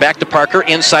Lenhart. Back to Parker.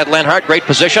 Inside Lenhart. Great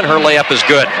position. Her layup is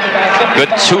good. Good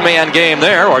 2-man game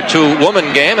there, or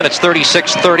 2-woman game, and it's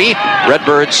 36-30.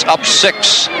 Redbirds up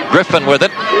 6. Griffin with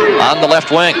it on the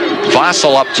left wing.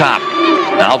 Vossel up top.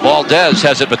 Now Valdez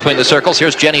has it between the circles.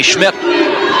 Here's Jenny Schmidt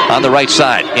on the right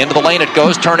side. Into the lane it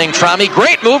goes, turning Trami.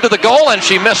 Great move to the goal, and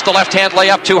she missed the left-hand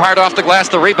layup too hard off the glass.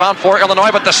 The rebound for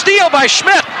Illinois, but the steal by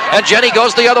Schmidt. And Jenny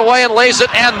goes the other way and lays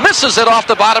it and misses it off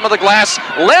the bottom of the glass.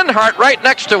 Lenhart right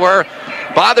next to her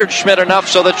bothered Schmidt enough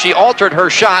so that she altered her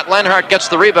shot. Lenhart gets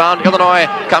the rebound. Illinois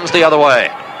comes the other way.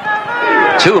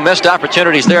 2 missed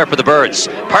opportunities there for the Birds.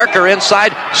 Parker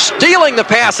inside, stealing the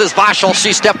pass as Vossel.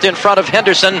 She stepped in front of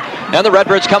Henderson, and the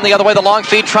Redbirds come the other way. The long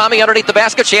feed, Trami underneath the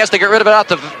basket. She has to get rid of it out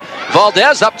to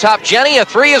Valdez. Up top, Jenny. A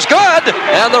 3 is good,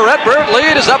 and the Redbird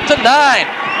lead is up to 9.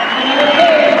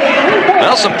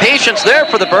 Well, some patience there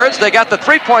for the Birds. They got the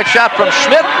 3-point shot from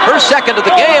Schmidt, her second of the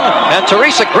game, and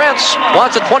Teresa Grentz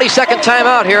wants a 22nd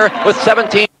timeout here with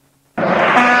 17.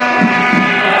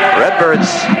 Redbirds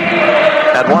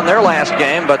had won their last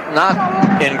game, but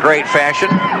not in great fashion.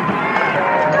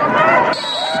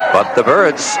 But the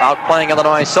Birds outplaying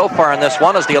Illinois so far in this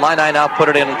one as the Illini now put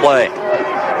it in play.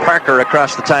 Parker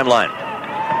across the timeline.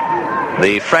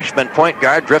 The freshman point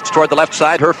guard drifts toward the left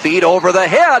side. Her feed over the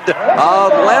head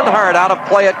of Lenhart. Out of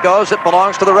play it goes. It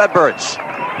belongs to the Redbirds.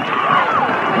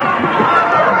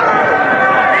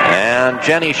 And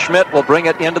Jenny Schmidt will bring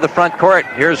it into the front court.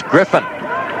 Here's Griffin.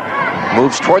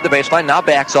 Moves toward the baseline. Now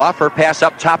backs off. Her pass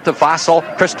up top to Vossel.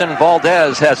 Kristen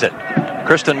Valdez has it.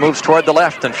 Kristen moves toward the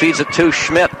left and feeds it to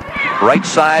Schmidt. Right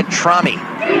side, Trami.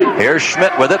 Here's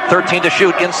Schmidt with it. 13 to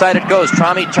shoot. Inside it goes.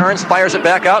 Trami turns, fires it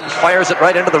back out, and fires it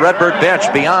right into the Redbird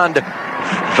bench beyond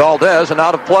Valdez and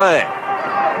out of play.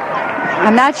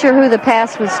 I'm not sure who the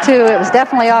pass was to. It was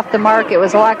definitely off the mark. It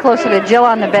was a lot closer to Jill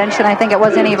on the bench than I think it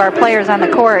was any of our players on the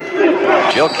court.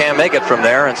 Jill can't make it from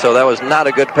there, and so that was not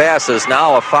a good pass, as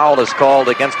now a foul is called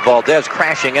against Valdez,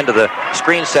 crashing into the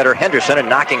screen setter Henderson and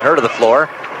knocking her to the floor.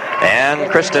 And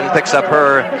Kristen picks up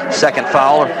her second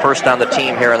foul, first on the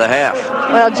team here in the half.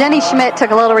 Well, Jenny Schmidt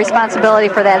took a little responsibility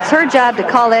for that. It's her job to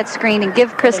call that screen and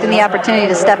give Kristen the opportunity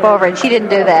to step over, and she didn't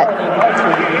do that.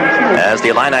 As the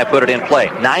Illini put it in play.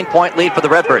 9-point lead for the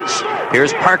Redbirds.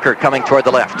 Here's Parker coming toward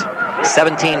the left.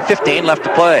 17-15 left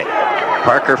to play.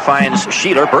 Parker finds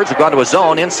Sheeler. Birds have gone to a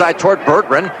zone. Inside toward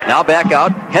Berggren. Now back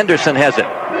out. Henderson has it.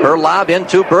 Her lob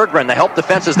into Berggren. The help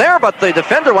defense is there, but the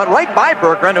defender went right by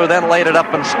Berggren, who then laid it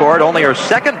up and scored. Only her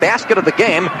second basket of the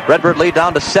game. Redbird lead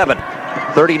down to 7.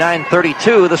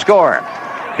 39-32 the score.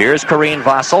 Here's Corrine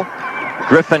Vossel.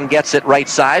 Griffin gets it right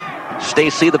side.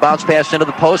 Stacy, the bounce pass into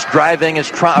the post. Driving is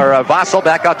Vossel.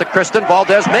 Back out to Kristen.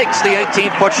 Valdez makes the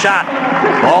 18-foot shot.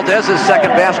 Valdez's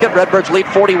second basket. Redbirds lead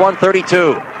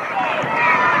 41-32.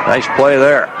 Nice play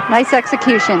there. Nice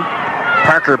execution.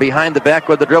 Parker behind the back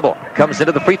with the dribble. Comes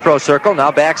into the free throw circle.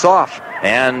 Now backs off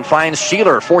and finds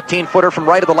Sheeler. 14-footer from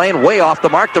right of the lane. Way off the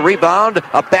mark. The rebound.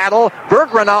 A battle.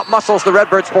 Berggren out muscles the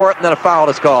Redbirds for it, and then a foul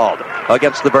is called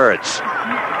against the Birds.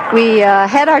 We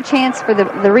had our chance for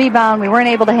the rebound. We weren't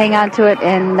able to hang on to it,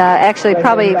 and actually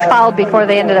probably fouled before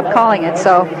they ended up calling it.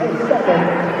 So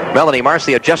Melanie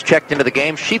Marcia just checked into the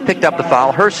game. She picked up the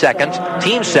foul, her second,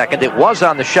 team second. It was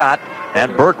on the shot,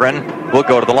 and Berggren will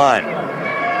go to the line.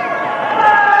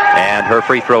 And her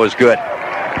free throw is good.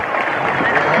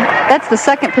 That's the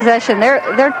second possession.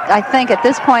 They're I think, at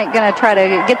this point, going to try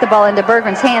to get the ball into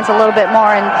Berggren's hands a little bit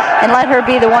more and let her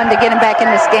be the one to get him back in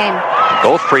this game.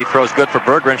 Both free throws good for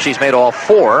Berggren. She's made all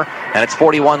 4, and it's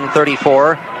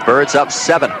 41-34. Birds up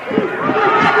 7.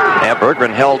 And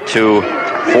Berggren held to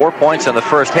 4 points in the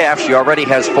first half. She already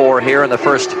has 4 here in the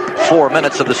first 4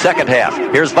 minutes of the second half.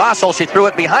 Here's Vossel. She threw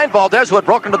it behind Valdez, who had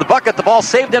broken to the bucket. The ball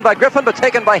saved in by Griffin, but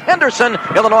taken by Henderson.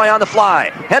 Illinois on the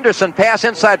fly. Henderson pass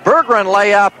inside. Berggren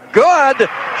layup. Good.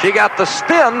 She got the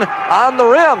spin on the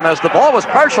rim as the ball was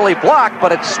partially blocked,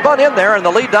 but it spun in there, and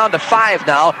the lead down to 5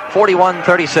 now,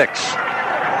 41-36.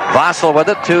 Vossel with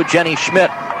it to Jenny Schmidt.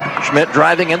 Schmidt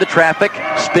driving into traffic,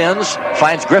 spins,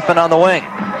 finds Griffin on the wing.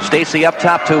 Stacy up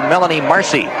top to Melanie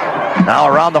Marcy. Now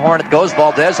around the horn it goes.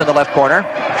 Valdez in the left corner.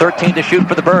 13 to shoot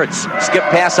for the Birds. Skip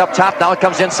pass up top. Now it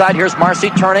comes inside. Here's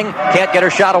Marcy turning. Can't get her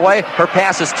shot away. Her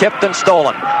pass is tipped and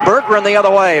stolen. Berggren the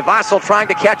other way. Vossel trying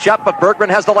to catch up, but Berggren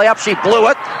has the layup. She blew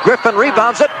it. Griffin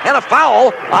rebounds it, and a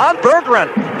foul on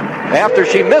Berggren. After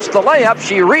she missed the layup,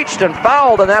 she reached and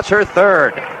fouled, and that's her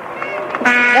 3rd.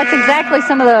 That's exactly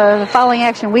some of the fouling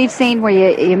action we've seen, where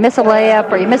you miss a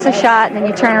layup or you miss a shot and then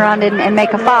you turn around and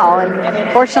make a foul.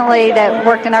 And fortunately, that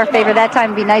worked in our favor that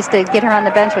time. It'd be nice to get her on the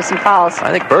bench with some fouls.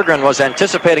 I think Berggren was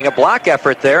anticipating a block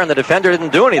effort there, and the defender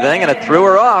didn't do anything, and it threw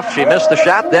her off. She missed the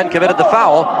shot, then committed the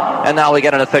foul, and now we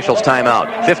get an official's timeout.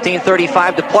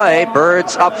 15:35 to play.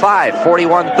 Birds up 5.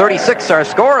 41-36 our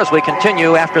score as we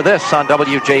continue after this on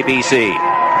WJBC.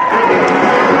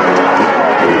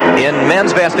 In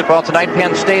men's basketball tonight,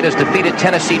 Penn State has defeated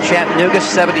Tennessee Chattanooga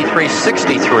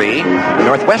 73-63.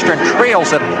 Northwestern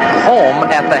trails at home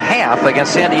at the half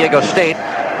against San Diego State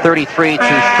 33-31.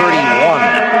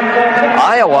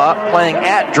 Iowa playing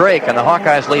at Drake, and the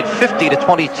Hawkeyes lead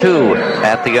 50-22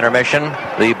 at the intermission.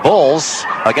 The Bulls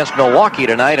against Milwaukee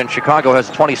tonight, and Chicago has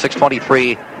a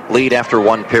 26-23 lead after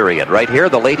 1 period. Right here,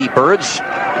 the Lady Birds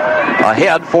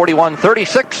ahead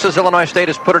 41-36 as Illinois State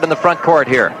has put it in the front court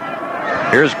here.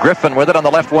 Here's Griffin with it on the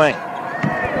left wing.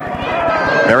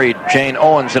 Mary Jane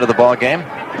Owens into the ball game.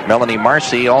 Melanie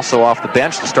Marcy also off the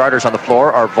bench. The starters on the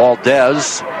floor are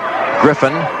Valdez,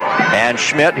 Griffin, and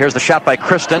Schmidt. Here's the shot by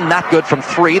Kristen. Not good from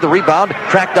 3. The rebound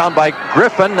tracked down by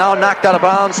Griffin. Now knocked out of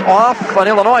bounds off an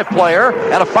Illinois player,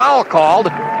 and a foul called.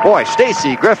 Boy,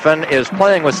 Stacy Griffin is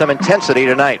playing with some intensity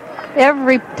tonight.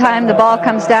 Every time the ball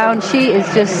comes down, she is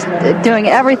just doing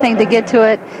everything to get to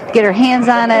it, get her hands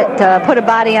on it, put a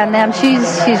body on them.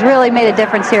 She's really made a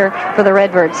difference here for the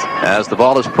Redbirds. As the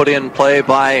ball is put in play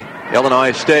by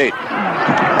Illinois State.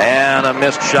 And a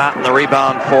missed shot and the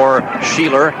rebound for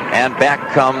Sheeler, and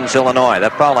back comes Illinois.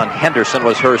 That foul on Henderson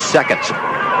was her 2nd.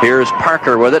 Here's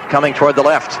Parker with it, coming toward the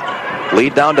left.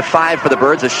 Lead down to 5 for the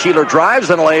Birds as Sheeler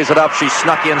drives and lays it up. She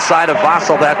snuck inside of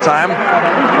Vossel that time.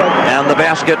 And the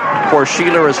basket for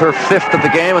Sheeler is her 5th of the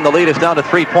game, and the lead is down to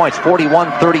 3 points.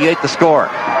 41-38 the score.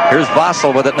 Here's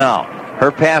Vossel with it now.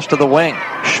 Her pass to the wing.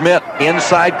 Schmidt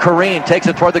inside Corrine. Takes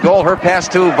it toward the goal. Her pass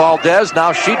to Valdez.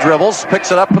 Now she dribbles,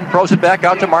 picks it up and throws it back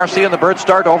out to Marcy, and the Birds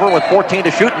start over with 14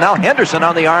 to shoot. Now Henderson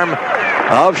on the arm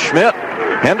of Schmidt.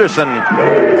 Henderson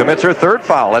commits her 3rd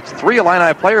foul. That's 3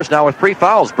 Illini players now with 3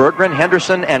 fouls. Berggren,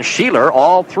 Henderson, and Sheeler,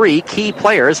 all 3 key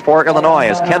players for Illinois.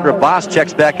 As Kendra Boss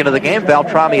checks back into the game,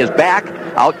 Valtrami is back.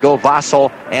 Out go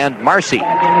Vossel and Marcy.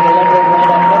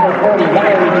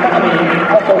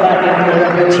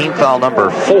 Team foul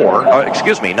number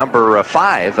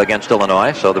 5 against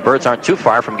Illinois. So the Birds aren't too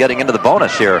far from getting into the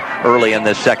bonus here early in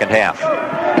this second half.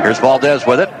 Here's Valdez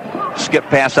with it. Skip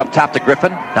pass up top to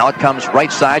Griffin. Now it comes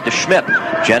right side to Schmidt.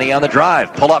 Jenny on the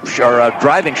drive. Pull up, or a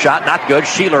driving shot. Not good.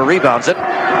 Sheeler rebounds it.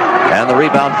 And the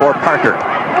rebound for Parker.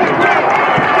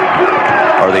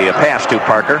 Or the pass to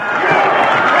Parker.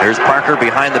 Here's Parker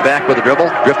behind the back with a dribble.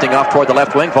 Drifting off toward the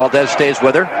left wing. Valdez stays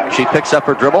with her. She picks up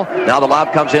her dribble. Now the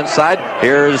lob comes inside.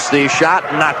 Here's the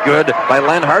shot. Not good by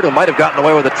Lenhart, who might have gotten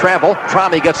away with a travel.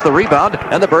 Trami gets the rebound,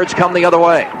 and the Birds come the other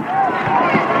way.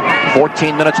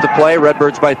 14 minutes to play.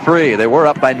 Redbirds by 3. They were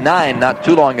up by 9 not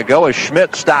too long ago as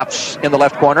Schmidt stops in the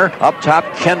left corner. Up top,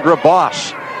 Kendra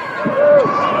Boss.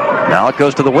 Now it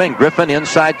goes to the wing. Griffin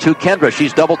inside to Kendra.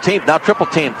 She's double teamed. Now triple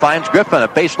teamed. Finds Griffin. A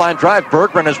baseline drive.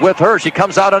 Berggren is with her. She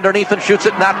comes out underneath and shoots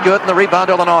it. Not good. And the rebound,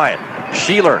 Illinois.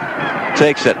 Sheeler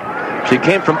takes it. She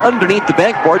came from underneath the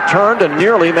backboard, turned, and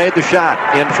nearly made the shot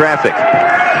in traffic.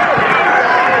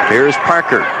 Here's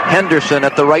Parker. Henderson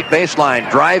at the right baseline.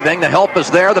 Driving. The help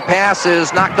is there. The pass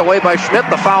is knocked away by Schmidt.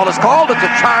 The foul is called. It's a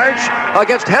charge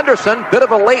against Henderson. Bit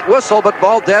of a late whistle, but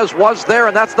Valdez was there,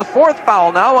 and that's the 4th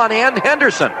foul now on Ann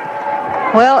Henderson.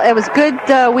 Well, it was good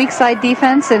weak side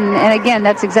defense, and again,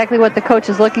 that's exactly what the coach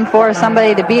is looking for,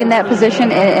 somebody to be in that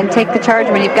position and take the charge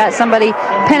when you've got somebody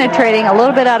penetrating a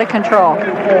little bit out of control.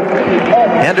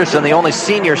 Henderson, the only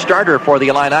senior starter for the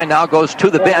Illini, now goes to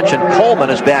the bench, and Coleman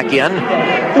is back in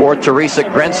for Teresa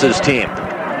Grentz's team.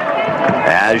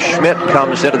 As Schmidt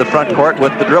comes into the front court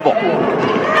with the dribble.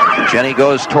 Jenny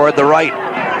goes toward the right.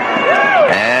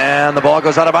 And the ball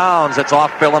goes out of bounds. It's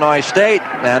off Illinois State,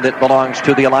 and it belongs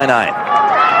to the Illini.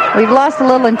 We've lost a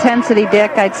little intensity,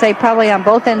 Dick. I'd say probably on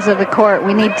both ends of the court.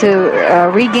 We need to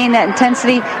regain that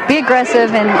intensity, be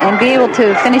aggressive, and be able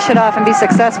to finish it off and be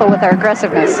successful with our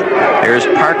aggressiveness. Here's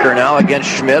Parker now against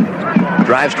Schmidt.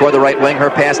 Drives toward the right wing. Her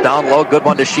pass down low. Good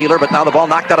one to Sheeler, but now the ball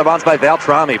knocked out of bounds by Val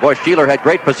Trami. Boy, Sheeler had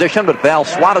great position, but Val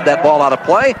swatted that ball out of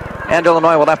play, and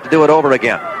Illinois will have to do it over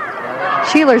again.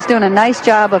 Sheeler's doing a nice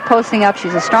job of posting up.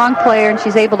 She's a strong player, and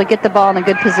she's able to get the ball in a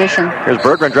good position. Here's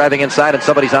Berggren driving inside, and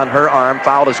somebody's on her arm.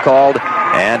 Foul is called,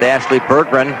 and Ashley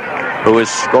Berggren, who is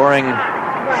scoring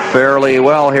fairly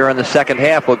well here in the second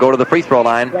half, will go to the free throw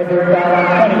line.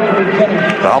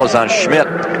 Foul is on Schmidt,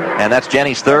 and that's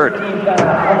Jenny's third.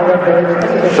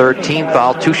 Third team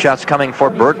foul. 2 shots coming for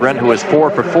Berggren, who is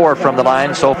 4 for 4 from the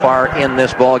line so far in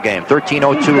this ball game.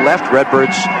 13:02 left.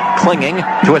 Redbirds clinging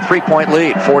to a 3-point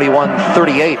lead,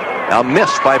 41-38. Now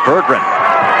missed by Berggren.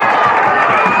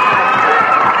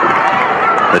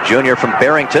 The junior from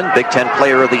Barrington, Big Ten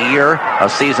Player of the Year a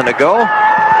season ago,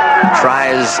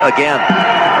 tries again,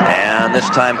 and this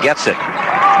time gets it.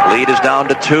 Lead is down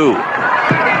to 2.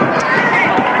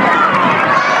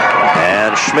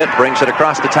 And Schmidt brings it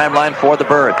across the timeline for the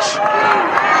Birds.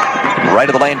 Right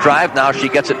of the lane drive. Now she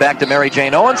gets it back to Mary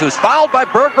Jane Owens, who's fouled by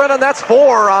Berggren, and that's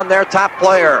 4 on their top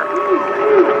player.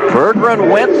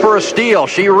 Berggren went for a steal.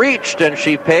 She reached, and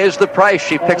she pays the price.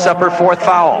 She picks up her 4th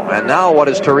foul. And now what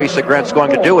is Teresa Grentz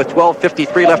going to do? With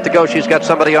 12:53 left to go, she's got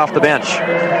somebody off the bench.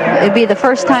 It'd be the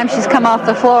first time she's come off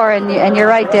the floor, and you're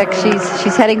right, Dick.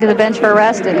 She's heading to the bench for a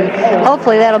rest, and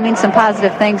hopefully that'll mean some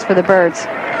positive things for the Birds.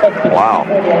 Wow,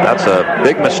 that's a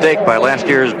big mistake by last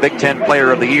year's Big Ten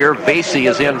Player of the Year. Vasey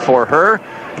is in for her.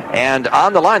 And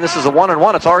on the line, this is a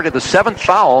 1-and-1. It's already the 7th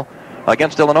foul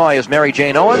against Illinois as Mary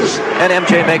Jane Owens, and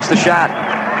MJ makes the shot.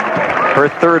 Her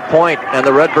 3rd point, and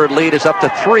the Redbird lead is up to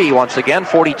 3 once again,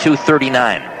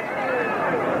 42-39.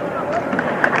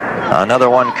 Another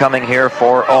one coming here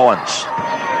for Owens,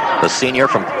 the senior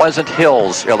from Pleasant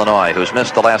Hills, Illinois, who's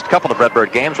missed the last couple of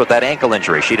Redbird games with that ankle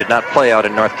injury. She did not play out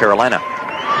in North Carolina.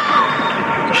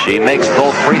 She makes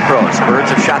both free throws. Birds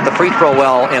have shot the free throw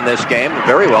well in this game.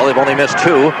 Very well. They've only missed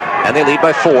 2, and they lead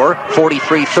by 4,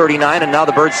 43-39, and now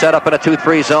the Birds set up in a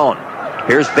 2-3 zone.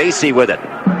 Here's Vasey with it.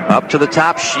 Up to the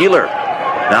top, Sheeler.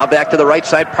 Now back to the right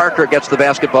side. Parker gets the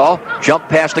basketball. Jump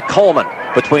pass to Coleman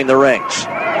between the rings.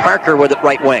 Parker with it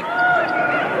right wing.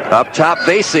 Up top,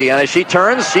 Vasey, and as she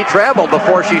turns, she traveled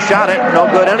before she shot it. No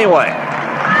good anyway.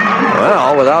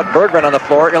 Well, without Berggren on the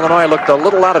floor, Illinois looked a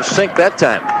little out of sync that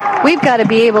time. We've got to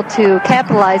be able to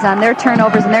capitalize on their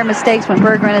turnovers and their mistakes when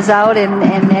Berggren is out in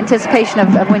anticipation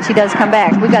of when she does come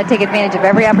back. We've got to take advantage of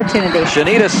every opportunity.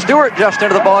 Shanita Stewart just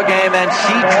into the ball game, and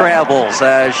she travels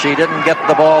as she didn't get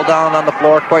the ball down on the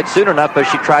floor quite soon enough, but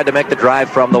she tried to make the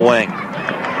drive from the wing.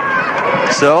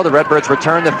 So the Redbirds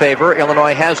return the favor.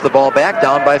 Illinois has the ball back,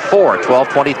 down by 4.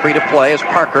 12:23 to play as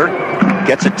Parker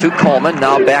gets it to Coleman.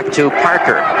 Now back to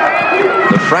Parker.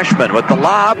 The freshman with the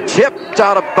lob, tipped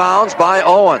out of bounds by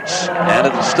Owens, and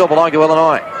it'll still belong to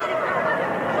Illinois.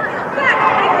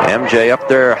 MJ up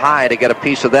there high to get a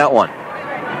piece of that one.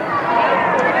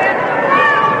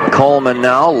 Coleman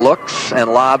now looks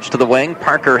and lobs to the wing.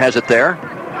 Parker has it there.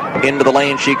 Into the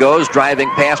lane she goes, driving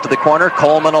pass to the corner.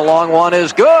 Coleman, a long one,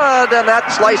 is good, and that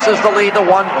slices the lead to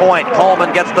 1 point.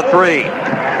 Coleman gets the 3.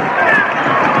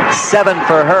 7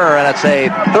 for her, and it's a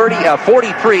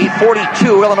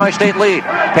 43-42 Illinois State lead.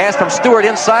 Pass from Stewart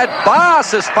inside.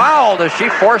 Boss is fouled as she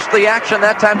forced the action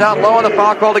that time down low, and the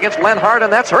foul called against Lenhart,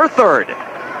 and that's her 3rd.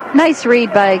 Nice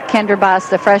read by Kendra Boss,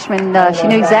 the freshman. She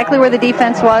knew exactly where the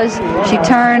defense was. She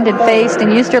turned and faced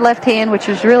and used her left hand, which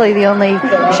was really the only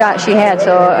shot she had.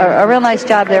 So a real nice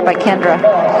job there by Kendra.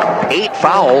 8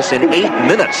 fouls in 8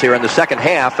 minutes here in the second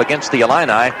half against the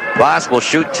Illini. Boss will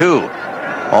shoot 2.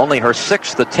 Only her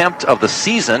 6th attempt of the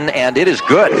season, and it is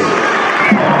good.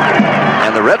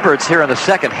 And the Redbirds here in the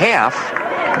second half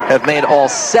have made all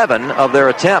 7 of their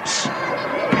attempts.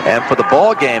 And for the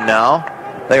ball game now,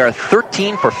 they are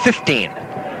 13 for 15.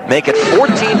 Make it 14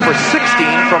 for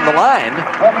 16 from the line.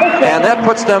 And that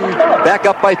puts them back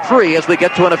up by 3 as we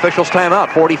get to an official's timeout,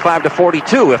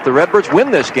 45-42. If the Redbirds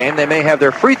win this game, they may have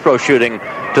their free throw shooting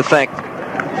to thank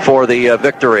for the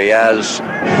victory, as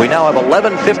we now have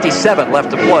 11:57 left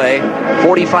to play.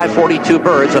 45-42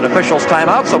 Birds, an official's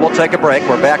timeout, so we'll take a break.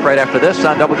 We're back right after this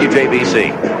on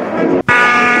WJBC.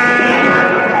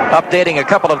 Updating a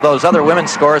couple of those other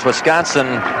women's scores,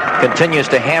 Wisconsin continues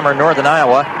to hammer Northern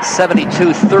Iowa.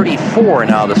 72-34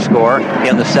 now the score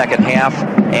in the second half,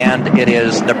 and it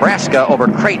is Nebraska over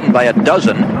Creighton by a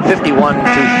dozen,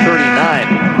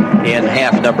 51-39 in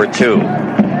half number 2.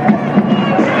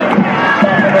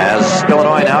 As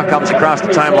Illinois now comes across the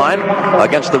timeline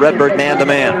against the Redbird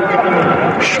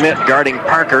man-to-man. Schmidt guarding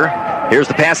Parker. Here's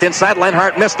the pass inside.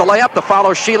 Lenhart missed the layup. The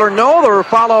follow Sheeler, no. The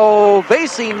follow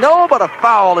Vasey, no. But a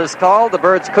foul is called. The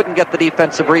Birds couldn't get the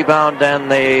defensive rebound, and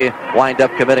they wind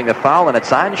up committing a foul. And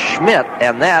it's on Schmidt,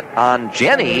 and that on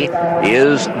Jenny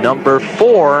is number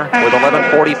 4 with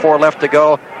 11:44 left to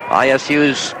go.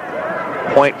 ISU's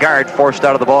point guard forced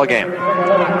out of the ball game.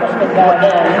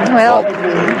 Well,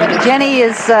 Jenny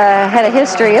has had a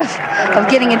history of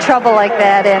getting in trouble like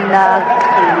that, and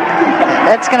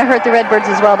that's going to hurt the Redbirds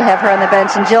as well to have her on the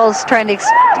bench. And Jill's trying to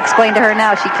explain to her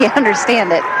now she can't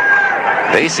understand it.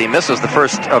 Vasey misses the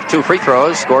first of 2 free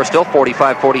throws. Score still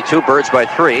 45-42. Birds by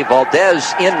 3.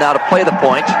 Valdez in now to play the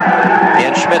point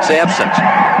in Schmidt's absence.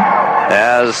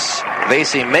 As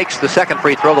Vasey makes the second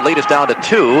free throw, the lead is down to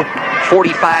 2.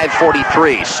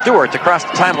 45-43. Stewart across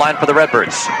the timeline for the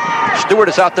Redbirds. Stewart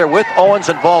is out there with Owens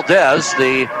and Valdez.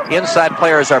 The inside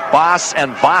players are Boss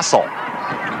and Vossel.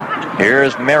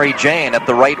 Here's Mary Jane at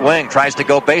the right wing. Tries to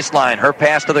go baseline. Her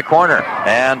pass to the corner.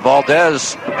 And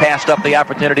Valdez passed up the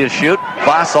opportunity to shoot.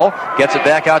 Vossel gets it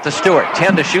back out to Stewart.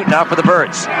 10 to shoot now for the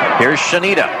Birds. Here's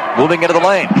Shanita moving into the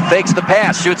lane. Fakes the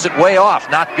pass. Shoots it way off.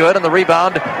 Not good. And the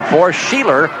rebound for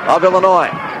Sheeler of Illinois.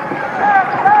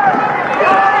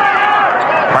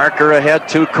 Parker ahead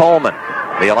to Coleman.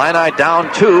 The Illini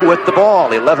down 2 with the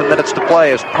ball. 11 minutes to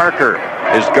play as Parker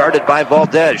is guarded by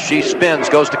Valdez. She spins,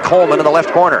 goes to Coleman in the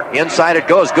left corner. Inside it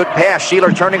goes. Good pass.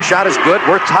 Sheeler turning shot is good.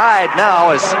 We're tied now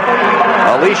as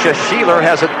Alicia Sheeler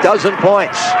has 12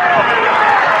 points.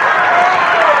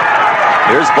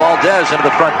 Here's Valdez into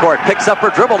the front court. Picks up her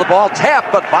dribble. The ball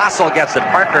tapped, but Vossel gets it.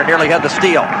 Parker nearly had the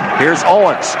steal. Here's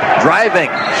Owens driving,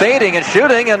 fading, and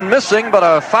shooting, and missing, but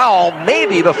a foul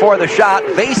maybe before the shot.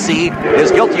 Vasey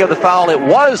is guilty of the foul. It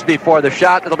was before the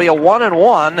shot. It'll be a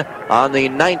 1-and-1 on the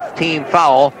 9th team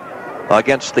foul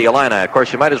against the Illini. Of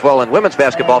course, you might as well in women's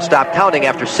basketball stop counting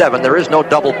after 7. There is no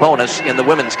double bonus in the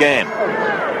women's game.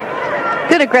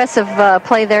 Good aggressive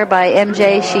play there by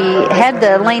MJ. She had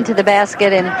the lane to the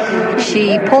basket, and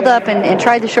she pulled up and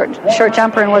tried the short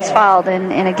jumper and was fouled.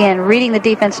 And again, reading the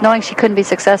defense, knowing she couldn't be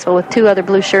successful with 2 other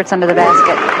blue shirts under the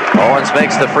basket. Owens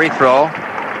makes the free throw.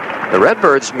 The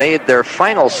Redbirds made their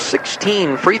final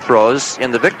 16 free throws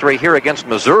in the victory here against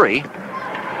Missouri.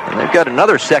 And they've got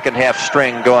another second half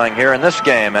string going here in this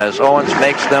game as Owens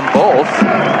makes them both.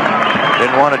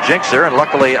 Didn't want to jinx her, and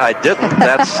luckily I didn't.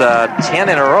 That's 10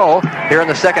 in a row here in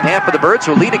the second half for the Birds,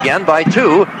 who lead again by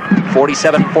 2,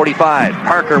 47-45.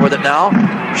 Parker with it now.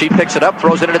 She picks it up,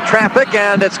 throws it into traffic,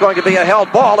 and it's going to be a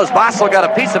held ball as Vossel got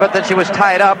a piece of it. Then she was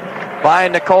tied up by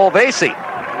Nicole Vasey.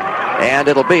 And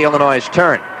it'll be Illinois'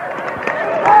 turn,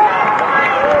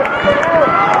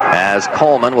 as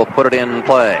Coleman will put it in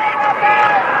play.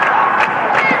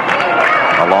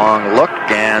 A long look,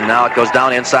 and now it goes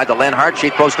down inside to Lenhart. She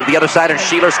throws to the other side, and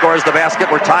Sheeler scores the basket.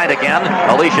 We're tied again.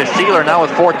 Alicia Sheeler now with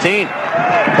 14.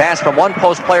 Pass from one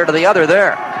post player to the other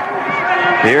there.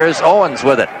 Here's Owens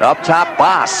with it. Up top,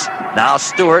 Boss. Now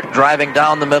Stewart driving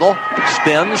down the middle.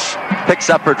 Spins, picks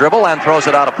up her dribble, and throws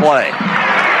it out of play.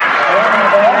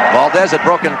 Valdez had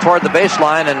broken toward the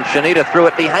baseline, and Shanita threw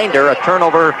it behind her. A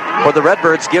turnover for the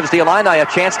Redbirds gives the Illini a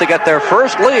chance to get their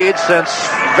first lead since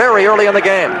very early in the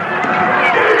game.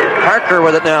 Parker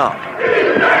with it now.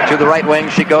 To the right wing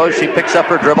she goes. She picks up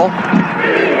her dribble.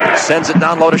 Sends it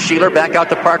down low to Sheeler. Back out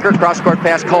to Parker. Cross-court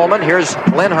pass Coleman. Here's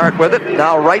Lenhart with it.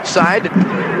 Now right side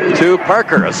to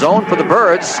Parker. A zone for the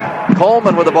Birds.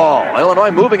 Coleman with the ball.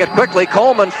 Illinois moving it quickly.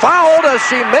 Coleman fouled as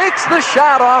she makes the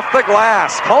shot off the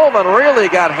glass. Coleman really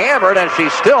got hammered, and she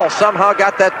still somehow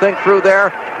got that thing through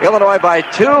there. Illinois by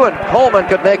 2, and Coleman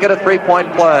could make it a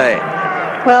 3-point play.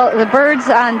 Well, the Birds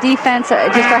on defense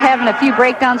just are having a few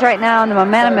breakdowns right now, and the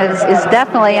momentum is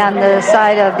definitely on the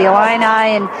side of the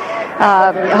Illini.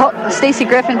 And Stacey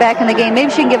Griffin back in the game.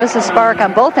 Maybe she can give us a spark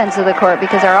on both ends of the court,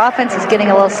 because our offense is getting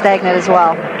a little stagnant as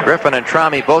well. Griffin and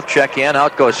Trami both check in.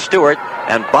 Out goes Stewart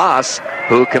and Boss,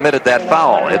 who committed that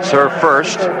foul. It's her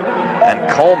first, and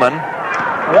Coleman,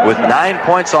 with 9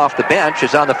 points off the bench,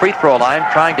 is on the free throw line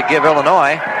trying to give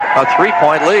Illinois a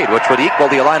 3-point lead, which would equal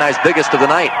the Illini's biggest of the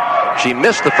night. She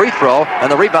missed the free throw,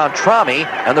 and the rebound, Trami,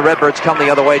 and the Redbirds come the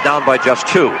other way, down by just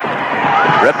 2.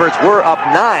 Redbirds were up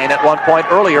 9 at one point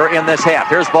earlier in this half.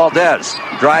 Here's Valdez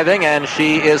driving, and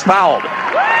she is fouled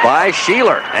by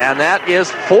Sheeler, and that is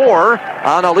 4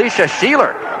 on Alicia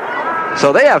Sheeler.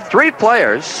 So they have 3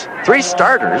 players, 3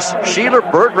 starters, Sheeler,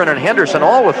 Berggren, and Henderson,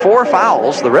 all with 4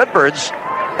 fouls. The Redbirds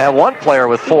have 1 player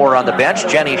with 4 on the bench,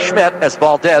 Jenny Schmidt, as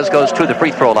Valdez goes to the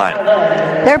free throw line.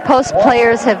 Their post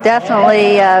players have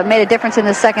definitely made a difference in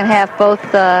the second half, both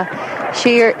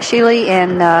Sheely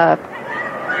and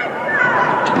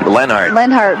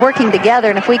Lenhart working together,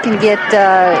 and if we can get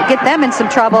them in some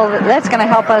trouble, that's going to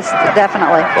help us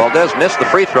definitely. Valdez missed the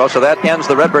free throw, so that ends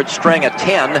the Redbirds string at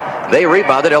 10. They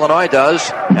rebounded, Illinois does,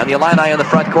 and the Illini in the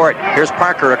front court. Here's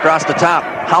Parker across the top,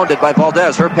 hounded by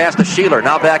Valdez. Her pass to Sheeler,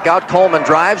 now back out. Coleman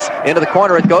drives into the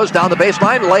corner. It goes down the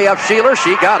baseline. Layup, Sheeler,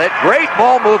 she got it. Great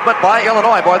ball movement by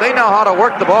Illinois. Boy, they know how to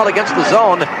work the ball against the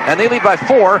zone, and they lead by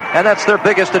 4, and that's their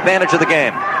biggest advantage of the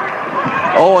game.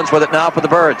 Owens with it now for the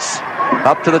Birds.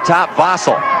 Up to the top,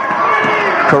 Vossel.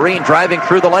 Corrine driving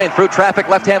through the lane, through traffic,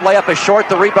 left-hand layup is short.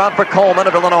 The rebound for Coleman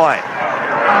of Illinois.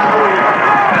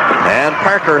 And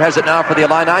Parker has it now for the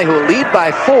Illini, who lead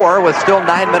by 4 with still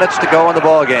 9 minutes to go in the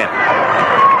ball game.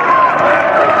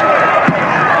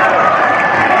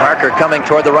 Parker coming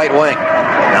toward the right wing.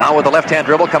 Now with the left-hand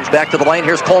dribble, comes back to the lane.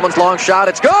 Here's Coleman's long shot.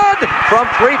 It's good from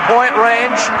three-point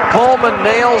range. Coleman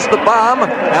nails the bomb,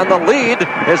 and the lead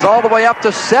is all the way up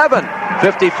to 7.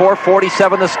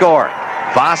 54-47 the score.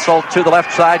 Vossel to the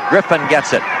left side. Griffin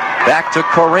gets it. Back to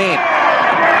Corrine.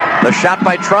 The shot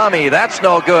by Trami. That's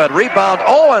no good. Rebound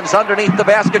Owens underneath the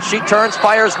basket. She turns,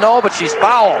 fires no, but she's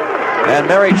fouled. And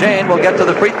Mary Jane will get to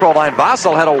the free throw line.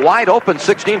 Vossel had a wide open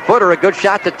 16-footer, a good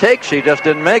shot to take. She just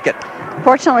didn't make it.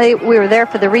 Fortunately, we were there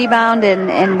for the rebound,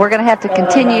 and we're going to have to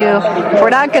continue. If we're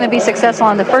not going to be successful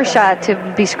on the first shot,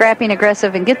 to be scrappy and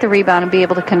aggressive and get the rebound and be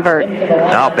able to convert.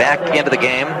 Now back into the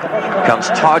game comes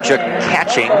Taja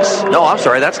Catchings. No, I'm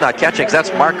sorry, that's not Catchings.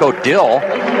 That's Marco Dill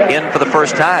in for the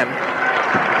first time.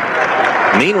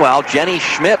 Meanwhile, Jenny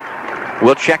Schmidt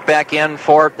will check back in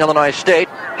for Illinois State.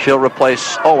 She'll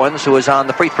replace Owens, who is on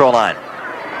the free throw line.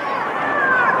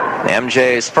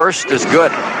 MJ's first is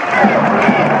good.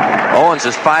 Owens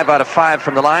is 5 out of 5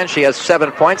 from the line. She has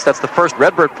 7 points. That's the first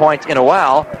Redbird point in a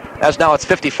while, as now it's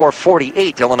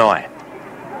 54-48 Illinois.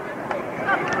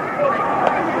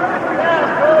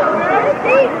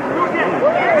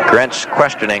 Grent's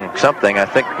questioning something, I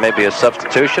think maybe a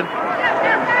substitution.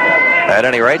 At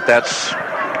any rate, that's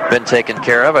been taken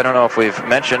care of. I don't know if we've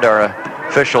mentioned our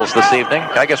officials this evening.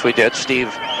 I guess we did. Steve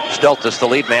Steltis, the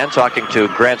lead man, talking to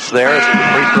Grent's there. The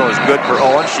free throw is good for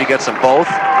Owens. She gets them both,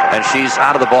 and she's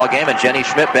out of the ball game. And Jenny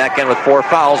Schmidt back in with 4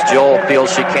 fouls. Jill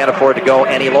feels she can't afford to go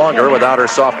any longer without her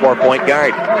sophomore point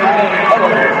guard.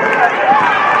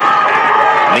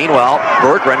 Meanwhile,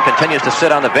 Berggren continues to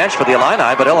sit on the bench for the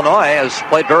Illini, but Illinois has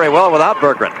played very well without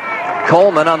Berggren.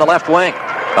 Coleman on the left wing.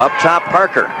 Up top,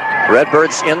 Parker.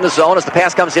 Redbirds in the zone as the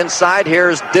pass comes inside.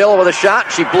 Here's Dill with a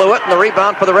shot. She blew it, and the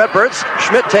rebound for the Redbirds.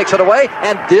 Schmidt takes it away,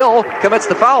 and Dill commits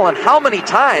the foul. And how many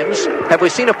times have we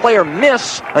seen a player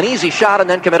miss an easy shot and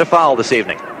then commit a foul this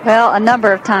evening? Well, a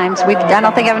number of times. I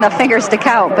don't think I have enough fingers to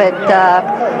count, but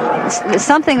it's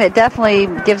something that definitely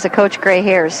gives a coach gray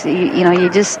hairs.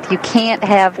 You can't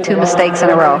have 2 mistakes in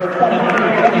a row.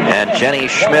 And Jenny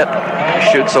Schmidt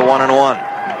shoots a 1-and-1.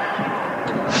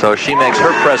 So she makes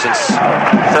her presence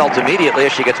felt immediately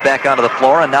as she gets back onto the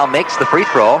floor and now makes the free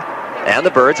throw. And the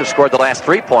Birds have scored the last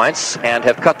 3 points and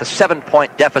have cut the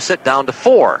 7-point deficit down to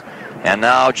 4. And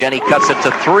now Jenny cuts it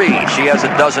to 3. She has a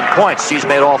dozen points. She's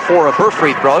made all 4 of her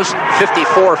free throws.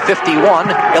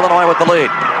 54-51, Illinois with the lead.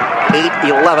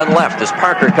 8:11 left as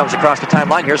Parker comes across the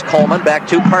timeline. Here's Coleman back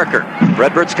to Parker.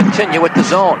 Redbirds continue with the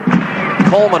zone.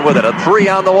 Coleman with it, a 3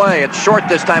 on the way. It's short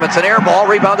this time. It's an air ball,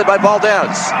 rebounded by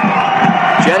Valdez.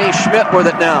 Jenny Schmidt with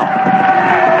it now.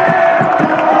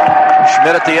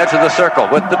 Schmidt at the edge of the circle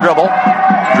with the dribble.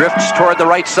 Drifts toward the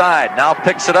right side. Now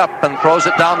picks it up and throws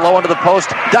it down low into the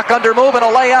post. Duck under move and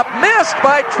a layup missed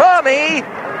by Trami.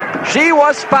 She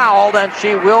was fouled, and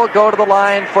she will go to the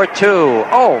line for 2.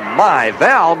 Oh my,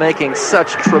 Val making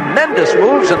such tremendous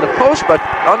moves in the post, but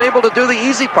unable to do the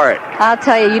easy part. I'll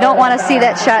tell you, you don't want to see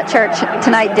that shot chart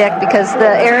tonight, Dick, because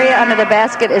the area under the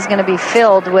basket is going to be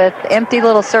filled with empty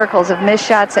little circles of missed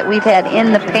shots that we've had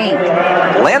in the paint.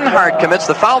 Lenhart commits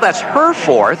the foul. That's her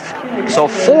 4th. So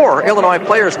 4 Illinois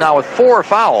players now with 4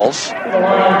 fouls,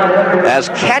 as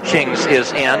Catchings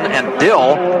is in and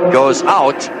Dill goes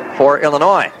out for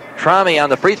Illinois. Trami on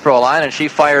the free throw line, and she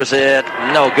fires it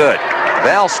no good.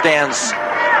 Val stands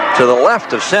to the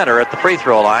left of center at the free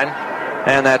throw line.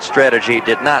 And that strategy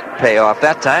did not pay off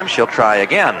that time. She'll try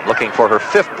again, looking for her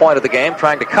 5th point of the game,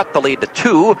 trying to cut the lead to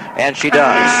 2, and she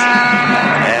does.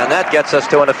 And that gets us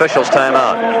to an official's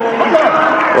timeout.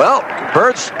 Well,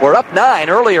 Birds were up 9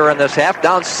 earlier in this half,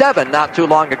 down 7 not too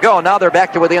long ago. Now they're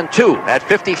back to within 2 at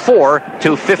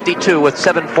 54-52 with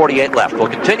 7:48 left. We'll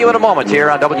continue in a moment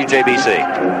here on WJBC.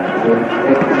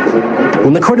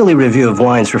 When the Quarterly Review of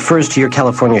Wines refers to your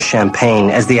California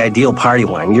champagne as the ideal party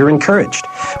wine, you're encouraged.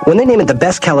 When they name it the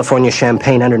best California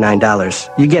champagne under $9,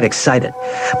 you get excited.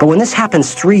 But when this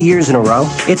happens 3 years in a row,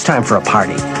 it's time for a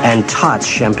party. And Tots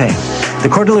Champagne. The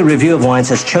Quarterly Review of Wines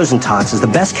has chosen Tots as the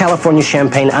best California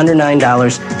champagne under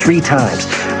 $9 3 times,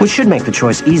 which should make the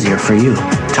choice easier for you.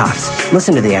 Tots.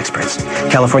 Listen to the experts.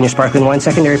 California Sparkling Wine,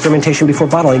 secondary fermentation before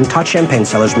bottling. Tots Champagne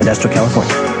Cellars, Modesto,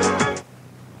 California.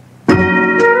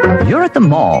 You're at the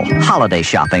mall, holiday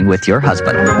shopping with your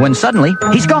husband, when suddenly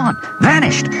he's gone,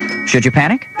 vanished. Should you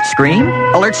panic? Scream?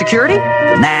 Alert security?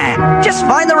 Nah, just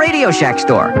find the Radio Shack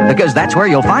store, because that's where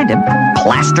you'll find him,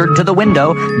 plastered to the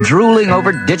window, drooling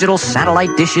over digital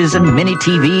satellite dishes and mini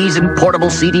TVs and portable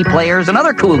CD players and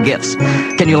other cool gifts.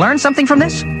 Can you learn something from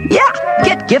this? Yeah,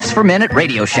 get gifts for men at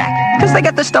Radio Shack, because they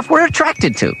got the stuff we're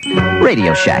attracted to.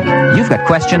 Radio Shack. You've got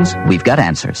questions, we've got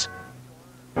answers.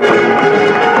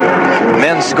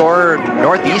 Men's score,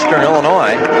 Northeastern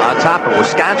Illinois on top of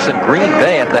Wisconsin Green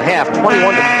Bay at the half, 21-13.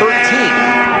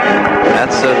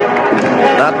 That's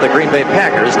not the Green Bay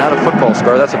Packers, not a football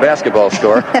score, that's a basketball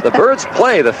score. The Birds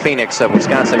play the Phoenix of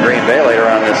Wisconsin Green Bay later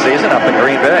on this season up in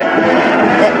Green Bay.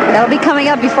 That'll be coming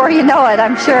up before you know it,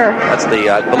 I'm sure. That's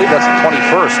I believe that's the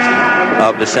 21st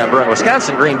of December, and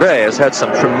Wisconsin Green Bay has had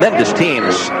some tremendous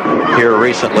teams here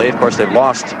recently. Of course, they've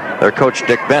lost their coach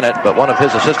Dick Bennett, but one of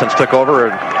his assistants took over,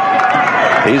 and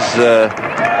he's a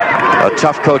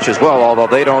tough coach as well, although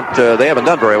they haven't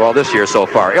done very well this year so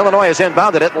far. Illinois is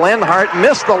inbounded it. Lenhart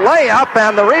missed the layup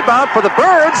and the rebound for the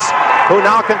Birds, who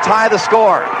now can tie the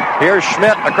score. Here's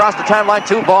Schmidt across the timeline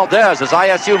to Valdez as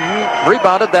ISU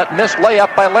rebounded that missed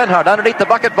layup by Lenhart. Underneath the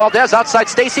bucket, Valdez outside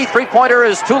Stacy. Three-pointer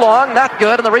is too long, not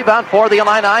good, and the rebound for the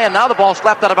Illini, and now the ball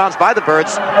slapped out of bounds by the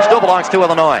Birds. Still belongs to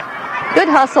Illinois. Good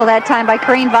hustle that time by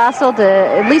Corrine Vossel to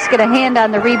at least get a hand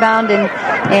on the rebound and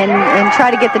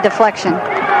try to get the deflection.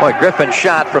 Boy, Griffin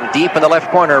shot from deep in the left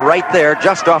corner right there,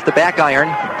 just off the back iron.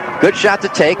 Good shot to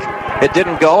take. It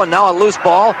didn't go, and now a loose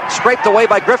ball scraped away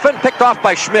by Griffin, picked off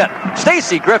by Schmidt.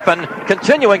 Stacy Griffin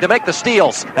continuing to make the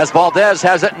steals as Valdez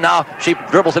has it. Now she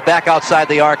dribbles it back outside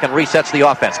the arc and resets the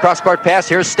offense. Cross-court pass,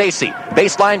 here's Stacy.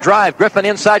 Baseline drive, Griffin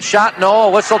inside shot, no,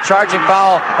 whistle, charging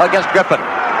foul against Griffin.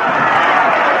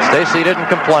 Stacy didn't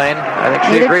complain. I think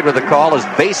she agreed with the call, as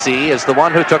Vasey is the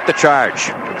one who took the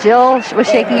charge. Jill was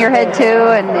shaking her head too,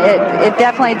 and it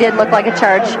definitely did look like a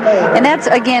charge. And that's,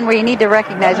 again, where you need to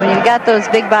recognize when you've got those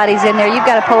big bodies in there, you've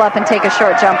got to pull up and take a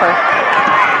short jumper.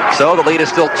 So the lead is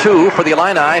still 2 for the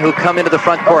Illini, who come into the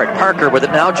front court. Parker with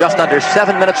it now, just under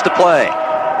 7 minutes to play.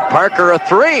 Parker a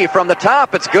 3 from the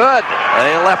top. It's good.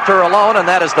 They left her alone, and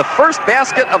that is the first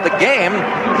basket of the game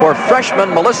for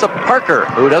freshman Melissa Parker,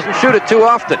 who doesn't shoot it too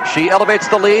often. She elevates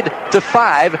the lead to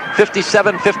 5,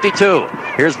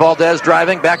 57-52. Here's Valdez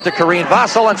driving back to Corrine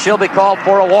Vossel, and she'll be called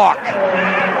for a walk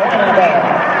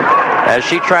as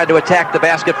she tried to attack the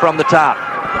basket from the top.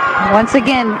 Once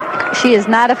again, she is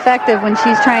not effective when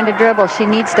she's trying to dribble. She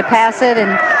needs to pass it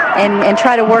and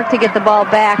try to work to get the ball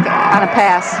back on a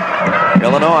pass.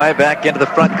 Illinois back into the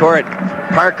front court.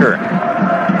 Parker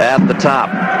at the top.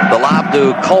 The lob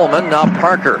to Coleman. Now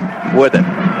Parker with it.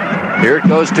 Here it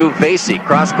goes to Vasey.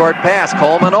 Cross-court pass.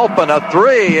 Coleman open. A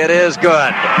 3. It is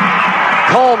good.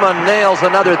 Coleman nails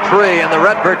another 3, and the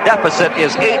Redbird deficit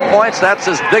is 8 points. That's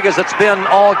as big as it's been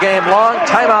all game long.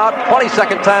 Timeout.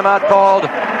 20-second timeout called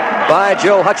by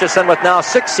Joe Hutchison with now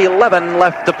 6:11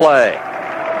 left to play.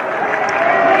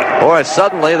 Boy,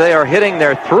 suddenly they are hitting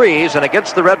their threes, and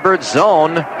against the Redbird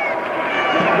zone,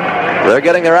 they're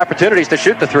getting their opportunities to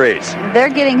shoot the threes. They're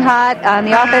getting hot on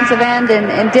the offensive end,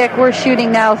 and Dick, we're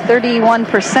shooting now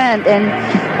 31%,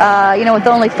 and with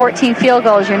only 14 field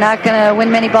goals, you're not going to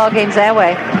win many ball games that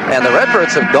way. And the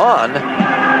Redbirds have gone,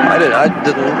 I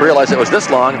didn't realize it was this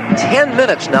long, 10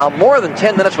 minutes now, more than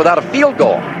 10 minutes without a field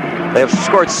goal. They have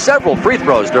scored several free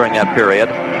throws during that period.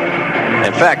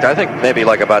 In fact, I think maybe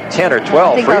like about 10 or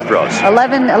 12 free throws.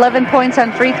 11 points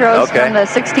on free throws from the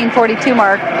 16:42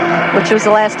 mark, which was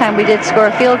the last time we did score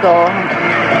a field goal.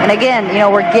 And again,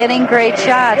 we're getting great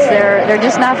shots. They're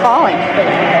just not falling.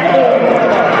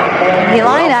 The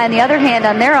Illini, on the other hand,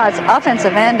 on their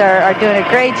offensive end, are doing a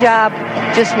great job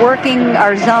just working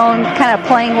our zone, kind of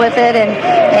playing with it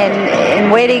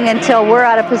and waiting until we're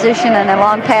out of position and a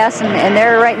long pass. And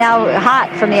they're right now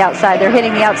hot from the outside. They're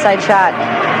hitting the outside shot.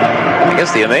 I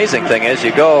guess the amazing thing is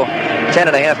you go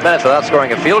 10.5 minutes without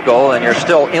scoring a field goal and you're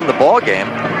still in the ball game.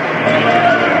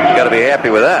 You got to be happy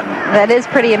with that. That is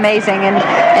pretty amazing. And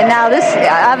now this,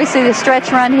 obviously the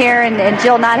stretch run here and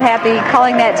Jill not happy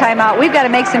calling that timeout. We've got to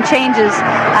make some changes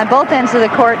on both ends of the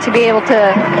court to be able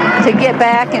to get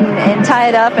back and tie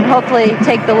it up and hopefully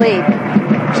take the lead.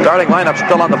 Starting lineup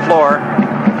still on the floor.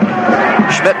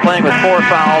 Schmidt playing with 4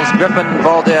 fouls. Griffin,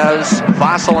 Valdez,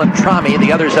 Vossel, and Trami,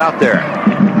 the others out there.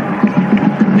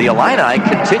 The Illini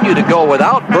continue to go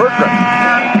without Berggren.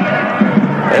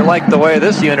 They like the way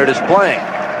this unit is playing.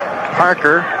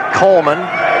 Parker, Coleman,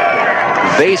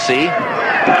 Vasey,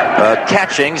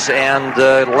 Catchings, and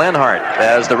Lenhart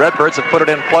as the Redbirds have put it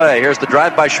in play. Here's the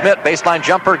drive by Schmidt. Baseline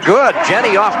jumper, good.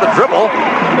 Jenny off the dribble.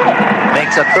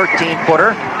 Makes a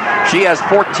 13-footer. She has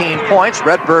 14 points.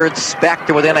 Redbirds back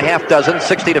to within a half dozen,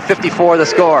 60-54 the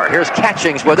score. Here's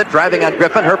Catchings with it, driving on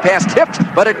Griffin. Her pass tipped,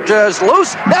 but it is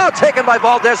loose. Now taken by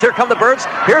Valdez. Here come the Birds.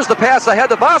 Here's the pass ahead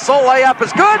to Vossel. Layup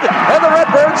is good, and the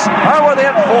Redbirds are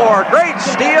within 4. Great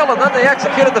steal, and then they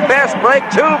executed the fast break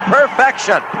to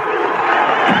perfection.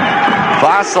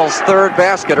 Vossel's third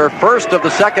basket, her first of the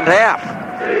second half.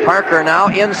 Parker now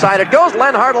inside it goes.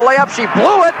 Lenhart a layup. She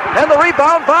blew it, and the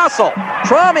rebound Vossel.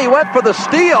 Trami went for the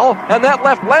steal, and that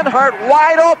left Lenhart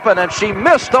wide open, and she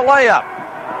missed a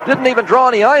layup. Didn't even draw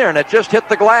any iron. It just hit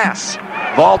the glass.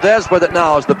 Valdez with it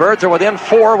now as the Birds are within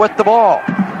 4 with the ball.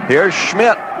 Here's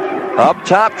Schmidt. Up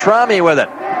top, Trami with it.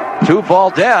 To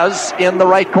Valdez in the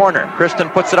right corner. Kristen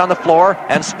puts it on the floor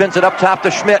and spins it up top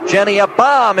to Schmidt. Jenny, a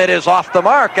bomb. It is off the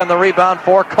mark, and the rebound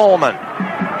for Coleman.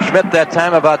 Schmidt that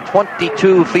time about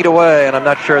 22 feet away, and I'm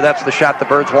not sure that's the shot the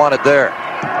Birds wanted there.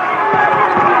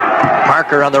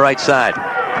 Parker on the right side.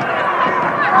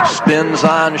 Spins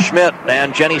on Schmidt,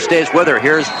 and Jenny stays with her.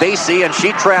 Here's Vasey, and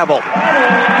she traveled.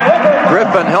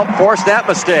 Griffin helped force that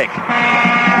mistake.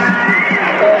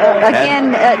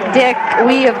 Again, Dick,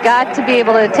 we have got to be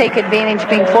able to take advantage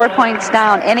being 4 points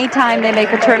down. Anytime they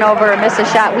make a turnover or miss a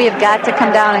shot, we have got to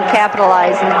come down and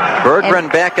capitalize.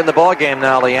 Berggren back in the ball game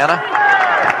now, Leanna,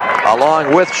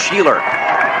 along with Sheeler,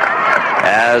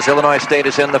 as Illinois State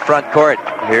is in the front court.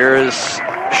 Here's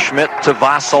Schmidt to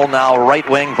Vossel, now right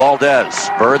wing Valdez.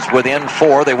 Birds within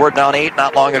 4. They were down 8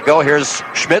 not long ago. Here's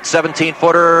Schmidt,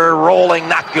 17-footer, rolling,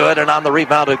 not good, and on the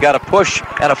rebound we've got a push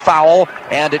and a foul,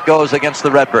 and it goes against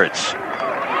the Redbirds.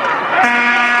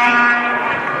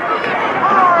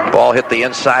 Ball hit the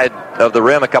inside of the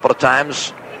rim a couple of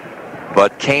times,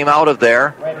 but came out of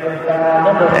there.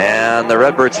 And the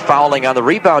Redbirds fouling on the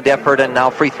rebound effort, and now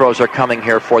free throws are coming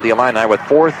here for the Illini with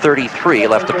 4:33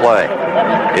 left to play.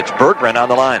 It's Berggren on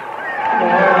the line.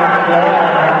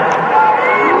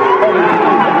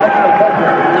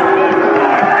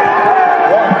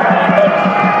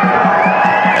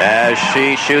 As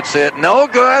she shoots it, no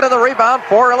good, and the rebound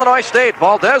for Illinois State.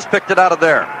 Valdez picked it out of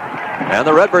there. And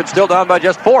the Redbirds still down by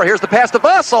just 4. Here's the pass to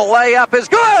Vossel. Layup is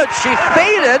good. She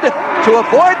faded to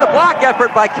avoid the block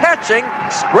effort by catching.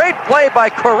 Great play by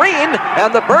Corrine.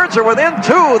 And the Birds are within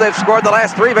 2. They've scored the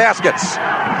last 3 baskets.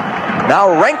 Now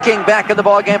Ranking back in the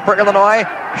ballgame for Illinois.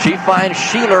 She finds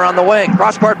Sheeler on the wing.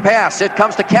 Cross-court pass. It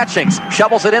comes to Catchings.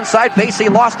 Shovels it inside. Vasey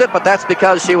lost it, but that's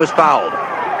because she was fouled.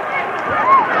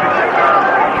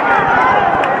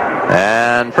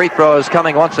 And free throws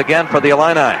coming once again for the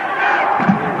Illini.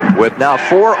 With now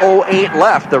 4:08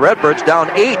 left, the Redbirds down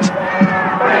 8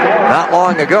 not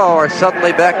long ago are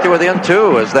suddenly back to within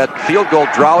 2 as that field goal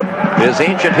drought is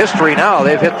ancient history now.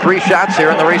 They've hit 3 shots here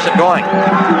in the recent going.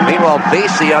 Meanwhile,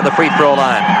 Vasey on the free throw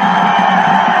line.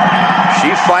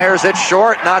 She fires it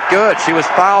short, not good. She was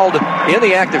fouled in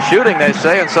the act of shooting, they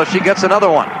say, and so she gets another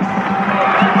one.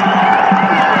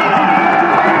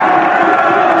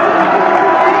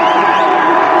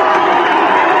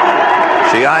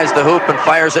 She eyes the hoop and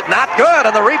fires it. Not good,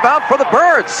 and the rebound for the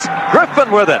Birds.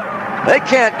 Griffin with it. They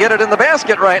can't get it in the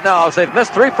basket right now as they've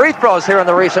missed 3 free throws here in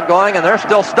the recent going, and they're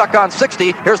still stuck on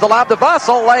 60. Here's the lob to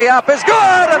Vossel. Layup is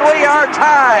good, and we are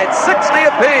tied. 60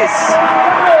 apiece.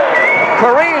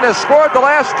 Corrine has scored the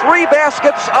last 3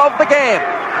 baskets of the game.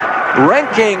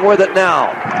 Ranking with it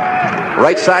now.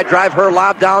 Right side drive, her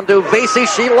lob down to Vasey.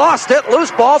 She lost it.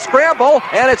 Loose ball, scramble,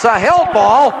 and it's a held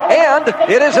ball, and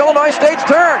it is Illinois State's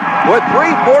turn with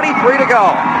 3:43 to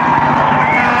go.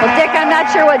 Well, Dick, I'm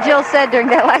not sure what Jill said during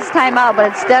that last timeout, but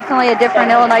it's definitely a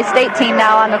different Illinois State team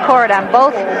now on the court on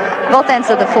both ends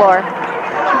of the floor.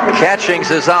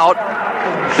 Catchings is out.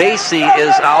 Vasey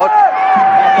is out.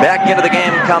 Back into the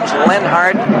game comes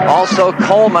Lenhart, also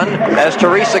Coleman, as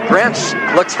Teresa Grentz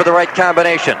looks for the right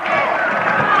combination.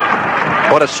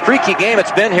 What a streaky game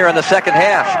it's been here in the second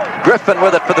half. Griffin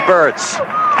with it for the Birds.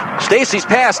 Stacy's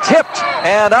pass tipped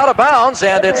and out of bounds,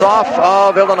 and it's off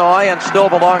of Illinois and still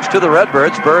belongs to the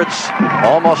Redbirds. Birds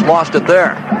almost lost it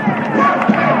there.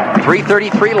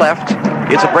 3:33 left.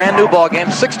 It's a brand new ball game.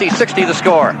 60-60 the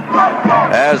score.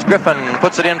 As Griffin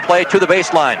puts it in play to the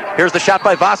baseline. Here's the shot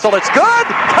by Vassal. It's good.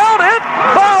 Count it.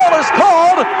 Foul is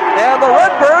called, and the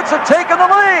Redbirds have taken the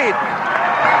lead.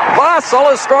 Vassal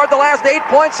has scored the last 8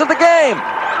 points of the game.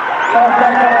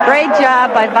 Great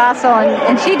job by Vassal,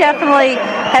 and she definitely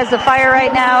has the fire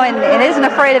right now and isn't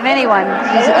afraid of anyone.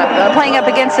 She's playing up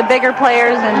against the bigger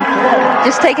players and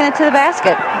just taking it to the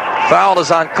basket. Foul is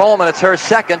on Coleman. It's her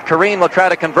second. Corrine will try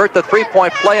to convert the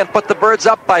three-point play and put the Birds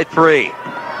up by 3.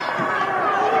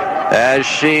 As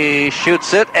she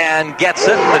shoots it and gets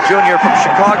it. The junior from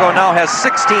Chicago now has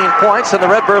 16 points, and the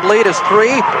Redbird lead is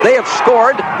 3. They have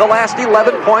scored the last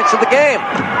 11 points of the game.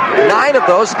 9 of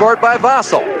those scored by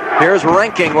Vassal. Here's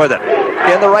Ranking with it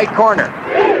in the right corner.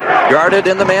 Guarded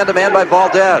in the man-to-man by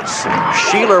Valdez.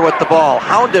 Sheeler with the ball,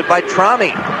 hounded by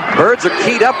Trami. Birds are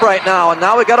keyed up right now, and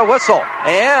now we got a whistle.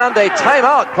 And a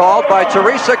timeout called by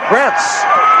Teresa Grentz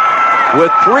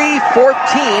with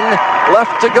 3:14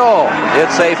 left to go.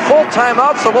 It's a full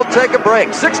timeout, so we'll take a break.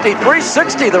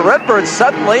 63-60, the Redbirds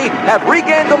suddenly have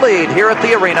regained the lead here at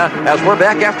the arena as we're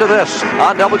back after this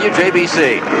on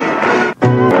WJBC.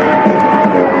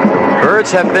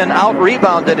 Birds have been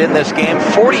out-rebounded in this game,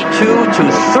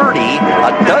 42-30.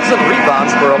 A dozen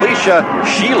rebounds for Alicia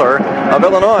Sheeler of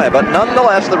Illinois. But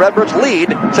nonetheless, the Redbirds lead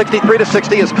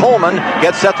 63-60 as Coleman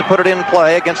gets set to put it in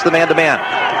play against the man-to-man.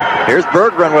 Here's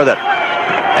Berggren with it.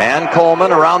 And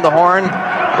Coleman around the horn.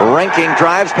 Ranking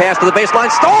drives pass to the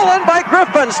baseline. Stolen by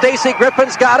Griffin. Stacy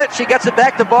Griffin's got it. She gets it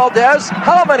back to Valdez.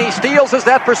 How many steals is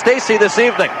that for Stacy this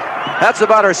evening? That's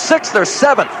about her 6th or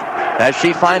 7th. As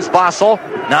she finds Vassal,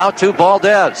 now to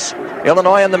Valdez.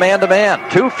 Illinois in the man-to-man.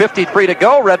 2:53 to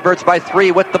go. Redbirds by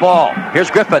 3 with the ball. Here's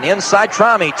Griffin inside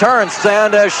Trami. Turns,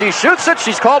 and as she shoots it,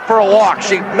 she's called for a walk.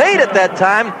 She made it that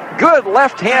time. Good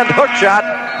left-hand hook shot,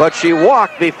 but she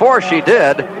walked before she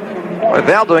did.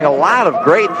 Val doing a lot of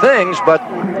great things, but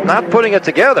not putting it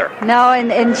together. No,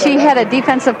 and she had a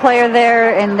defensive player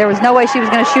there, and there was no way she was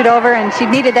going to shoot over, and she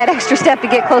needed that extra step to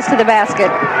get close to the basket.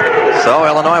 So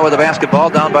Illinois with the basketball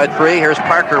down by 3. Here's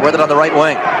Parker with it on the right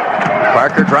wing.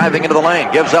 Parker driving into the lane,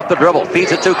 gives up the dribble,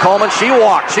 feeds it to Coleman. She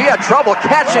walked. She had trouble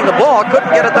catching the ball,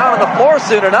 couldn't get it down on the floor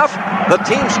soon enough. The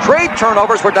team's trade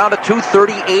turnovers were down to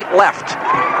 2:38 left.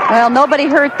 Well, nobody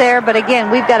hurt there, but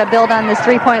again, we've got to build on this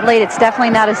three-point lead. It's definitely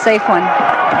not a safe one.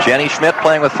 Jenny Schmidt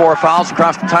playing with 4 fouls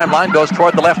across the timeline, goes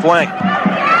toward the left wing.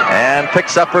 And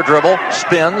picks up her dribble,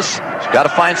 spins. She's got to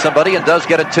find somebody and does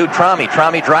get it to Trami.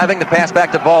 Trami driving, the pass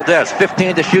back to Valdez.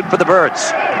 15 to shoot for the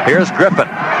Birds. Here's Griffin.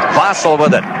 Vassal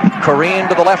with it. Corrine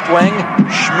to the left wing.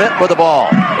 Schmidt with the ball.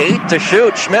 8 to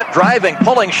shoot. Schmidt driving,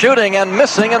 pulling, shooting, and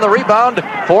missing in the rebound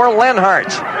for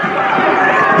Lenhart.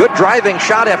 Good driving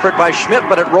shot effort by Schmidt,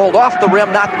 but it rolled off the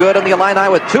rim, not good. And the Illini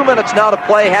with 2 minutes now to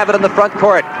play have it in the front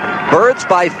court. Birds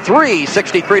by 3,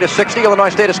 63-60. Illinois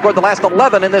State has scored the last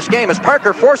 11 in this game as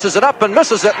Parker forces it up and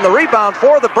misses it in the rebound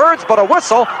for the Birds, but a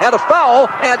whistle and a foul,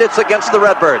 and it's against the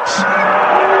Redbirds.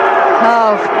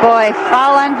 Oh, boy,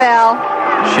 foul on Val.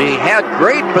 She had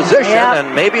great position,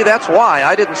 and maybe that's why.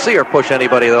 I didn't see her push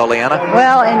anybody, though, Leanna.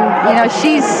 Well, and, you know,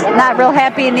 she's not real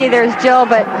happy, and neither is Jill,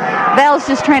 but Val's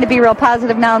just trying to be real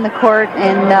positive now in the court,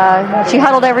 and she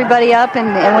huddled everybody up,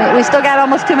 and we still got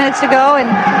almost 2 minutes to go, and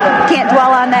can't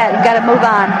dwell on that. You've got to move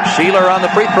on. Sheeler on the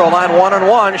free throw line,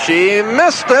 1-and-1. She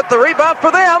missed it. The rebound for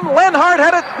them. Lenhart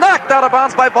had it knocked out of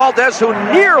bounds by Valdez, who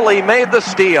nearly made the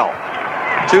steal.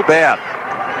 Too bad.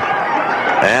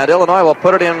 And Illinois will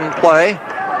put it in play.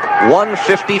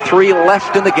 1:53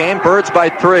 left in the game. Birds by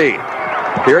 3.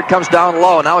 Here it comes down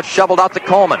low. Now it's shoveled out to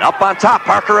Coleman. Up on top,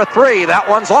 Parker a 3. That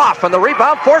one's off. And the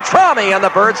rebound for Trami. And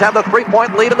the Birds have the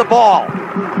 3-point lead in the ball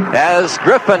as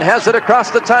Griffin has it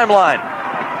across the timeline.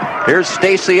 Here's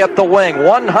Stacy at the wing.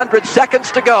 100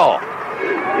 seconds to go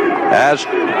as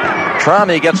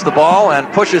Trami gets the ball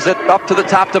and pushes it up to the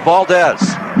top to Valdez.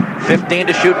 15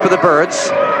 to shoot for the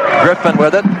Birds. Griffin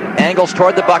with it. Angles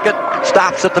toward the bucket.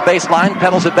 Stops at the baseline.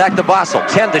 Pedals it back to Vassal.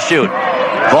 10 to shoot.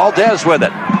 Valdez with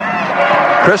it.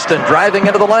 Kristen driving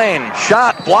into the lane.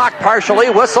 Shot blocked partially.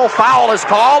 Whistle. Foul is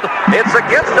called. It's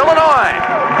against Illinois.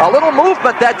 A little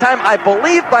movement that time, I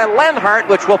believe, by Lenhart,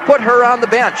 which will put her on the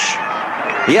bench.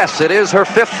 Yes, it is her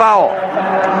 5th foul.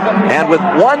 And with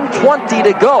 1:20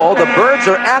 to go, the Birds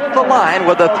are at the line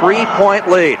with a 3-point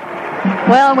lead.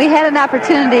 Well, we had an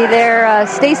opportunity there.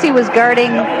 Stacy was guarding,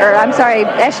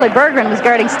 Ashley Berggren was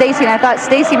guarding Stacy, and I thought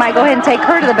Stacy might go ahead and take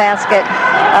her to the basket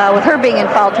with her being in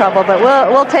foul trouble. But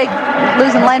we'll take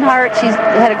losing Lenhart. She's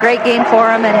had a great game for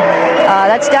him, and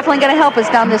that's definitely going to help us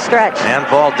down this stretch. And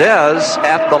Valdez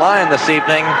at the line this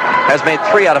evening has made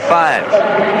 3 out of 5.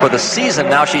 For the season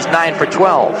now, she's 9 for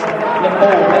 12.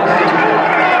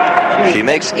 She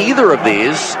makes either of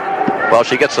these. Well,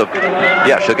 she'll get 2.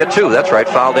 That's right,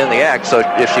 fouled in the act. So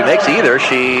if she makes either,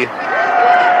 she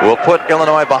will put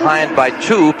Illinois behind by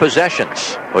 2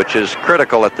 possessions, which is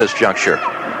critical at this juncture.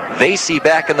 Vasey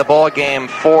back in the ball game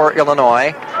for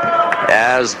Illinois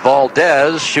as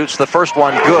Valdez shoots the first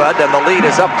one good, and the lead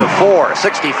is up to 4,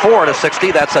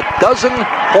 64-60. That's a dozen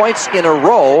points in a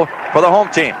row for the home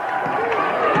team.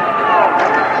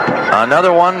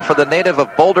 Another one for the native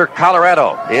of Boulder,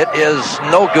 Colorado. It is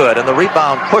no good, and the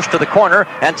rebound pushed to the corner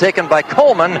and taken by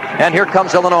Coleman, and here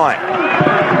comes Illinois.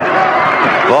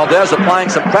 Valdez applying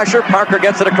some pressure. Parker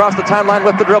gets it across the timeline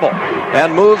with the dribble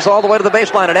and moves all the way to the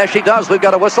baseline, and as she does, we've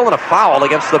got a whistle and a foul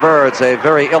against the Birds. A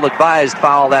very ill-advised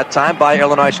foul that time by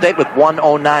Illinois State with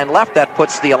 1:09 left. That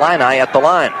puts the Illini at the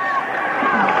line.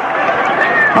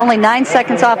 Only 9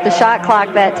 seconds off the shot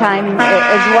clock that time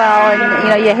as well,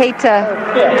 and you hate to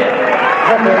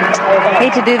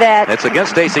do that. It's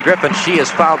against Stacy Griffin. She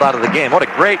is fouled out of the game. What a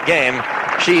great game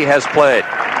she has played.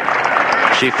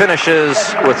 She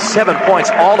finishes with 7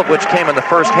 points, all of which came in the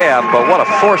first half, but what a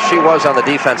force she was on the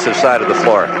defensive side of the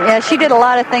floor. Yeah, she did a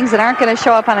lot of things that aren't going to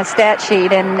show up on a stat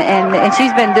sheet, and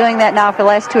she's been doing that now for the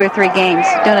last 2 or 3 games,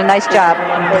 doing a nice job.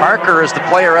 Parker is the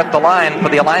player at the line for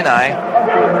the Illini.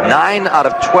 9 out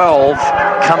of 12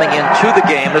 coming into the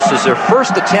game. This is their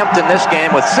first attempt in this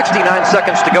game with 69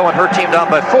 seconds to go and her team down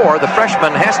by 4. The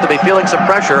freshman has to be feeling some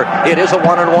pressure. It is a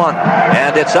 1-and-1,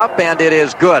 and it's up, and it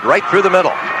is good right through the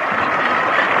middle.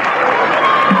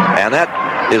 And that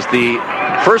is the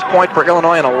first point for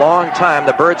Illinois in a long time.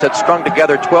 The Birds had strung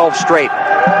together 12 straight.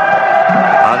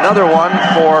 Another one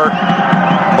for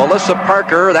Melissa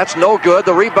Parker. That's no good.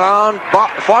 The rebound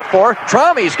fought for.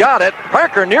 Trami's got it.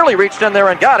 Parker nearly reached in there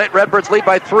and got it. Redbirds lead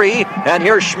by 3. And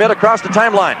here's Schmidt across the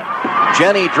timeline.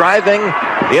 Jenny driving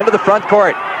into the front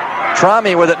court.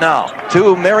 Trami with it now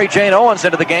to Mary Jane Owens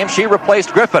into the game. She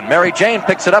replaced Griffin. Mary Jane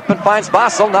picks it up and finds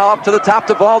Bossel. Now up to the top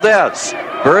to Valdez.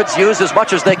 Birds use as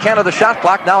much as they can of the shot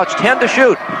clock. Now it's 10 to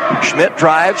shoot. Schmidt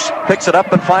drives, picks it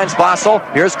up and finds Bossel.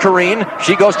 Here's Kareen.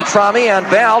 She goes to Trami, and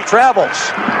Val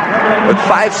travels. With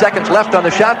 5 seconds left on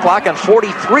the shot clock and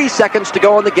 43 seconds to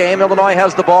go in the game, Illinois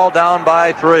has the ball down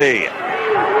by 3.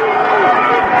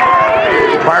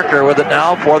 Parker with it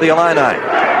now for the Illini.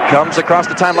 Comes across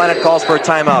the timeline and calls for a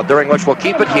timeout, during which we'll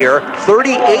keep it here.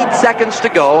 38 seconds to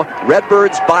go.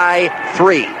 Redbirds by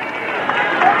 3.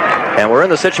 And we're in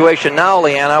the situation now,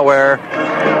 Leanna, where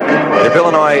if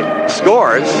Illinois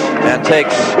scores and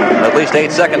takes at least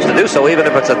 8 seconds to do so, even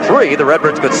if it's a 3, the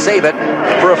Redbirds could save it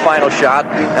for a final shot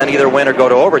and either win or go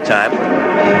to overtime.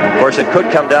 Of course, it could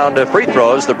come down to free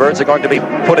throws. The Birds are going to be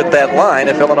put at that line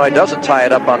if Illinois doesn't tie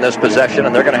it up on this possession,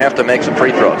 and they're going to have to make some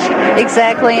free throws.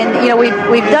 Exactly, and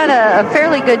we've done a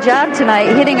fairly good job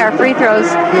tonight hitting our free throws.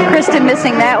 Kristen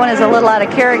missing that one is a little out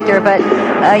of character, but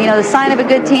the sign of a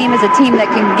good team is a team that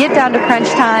can get down to crunch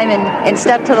time and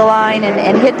step to the line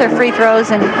and hit their free throws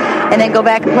and then go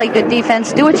back and play good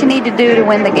defense. Do what you need to do to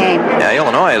win the game. Yeah,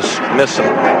 Illinois has missed some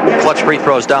clutch free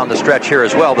throws down the stretch here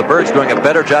as well. The Birds doing a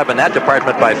better job in that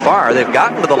department by far. They've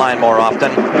gotten to the line more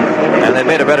often, and they've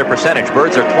made a better percentage.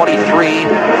 Birds are 23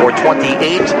 for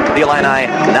 28. The Illini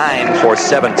 9 for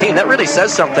 17. That really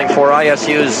says something for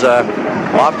ISU's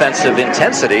offensive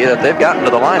intensity, that they've gotten to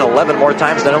the line 11 more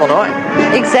times than Illinois.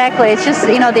 Exactly. It's just,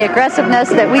 the aggressiveness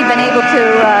that we've been able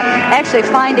to actually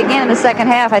find again in the second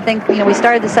half. I think, we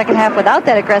started the second half without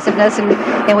that aggressiveness,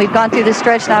 and we've gone through this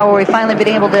stretch now where we've finally been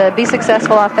able to be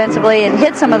successful offensively and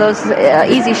hit some of those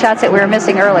easy shots that we were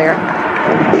missing earlier.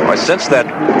 Well, since that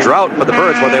drought for the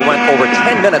Birds where they went over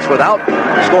 10 minutes without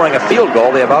scoring a field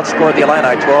goal, they have outscored the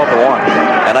Illini 12-1.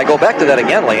 And I go back to that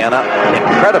again, Leanna.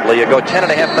 Incredibly, you go 10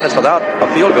 and a half minutes without a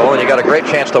field goal, and you got a great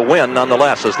chance to win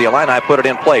nonetheless as the Illini put it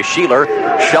in play. Sheeler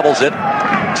shovels it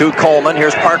to Coleman.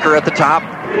 Here's Parker at the top.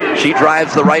 She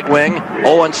drives the right wing.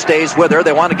 Owen stays with her.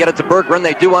 They want to get it to Berggren.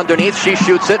 They do underneath. She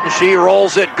shoots it, and she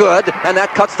rolls it good. And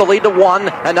that cuts the lead to 1.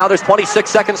 And now there's 26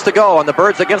 seconds to go. And the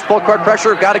Birds, against full court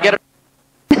pressure, have got to get it.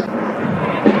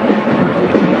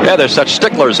 Yeah, they're such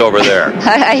sticklers over there.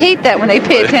 I hate that when they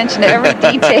pay attention to every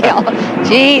detail.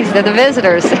 Jeez, they're the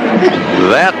visitors.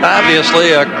 That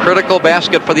obviously a critical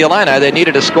basket for the Illini. They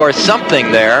needed to score something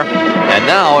there. And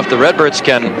now if the Redbirds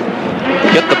can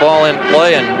get the ball in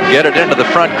play and get it into the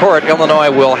front court, Illinois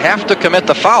will have to commit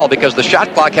the foul because the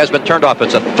shot clock has been turned off.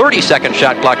 It's a 30-second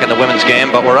shot clock in the women's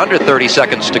game, but we're under 30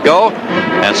 seconds to go.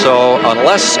 And so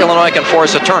unless Illinois can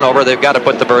force a turnover, they've got to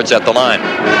put the Birds at the line.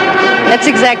 That's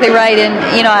exactly right. And,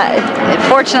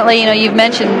 fortunately, you've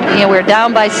mentioned, we're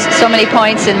down by so many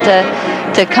points, and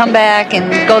to come back and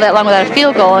go that long without a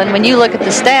field goal. And when you look at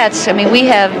the stats, we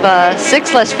have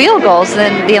 6 less field goals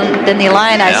than the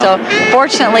Illini. Yeah. So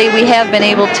fortunately, we have been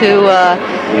able to,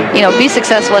 be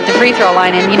successful at the free throw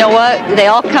line. And you know what? They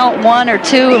all count 1 or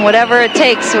 2 and whatever it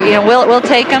takes. So, we'll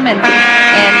take them, and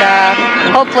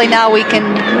hopefully now we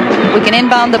can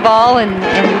inbound the ball and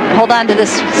hold on to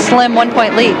this slim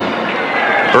 1-point lead.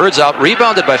 Birds out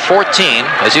rebounded by 14.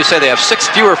 As you say, they have 6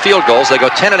 fewer field goals. They go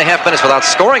 10 and a half minutes without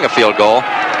scoring a field goal,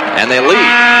 and they lead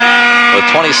with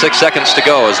 26 seconds to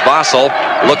go as Vassell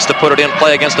looks to put it in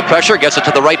play against the pressure, gets it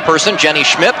to the right person, Jenny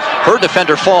Schmidt. Her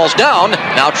defender falls down.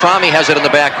 Now Trami has it in the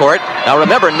backcourt. Now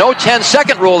remember, no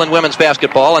 10-second rule in women's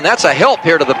basketball, and that's a help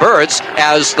here to the Birds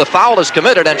as the foul is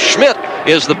committed, and Schmidt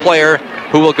is the player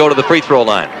who will go to the free throw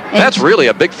line. That's really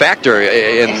a big factor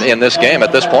in this game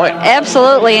at this point.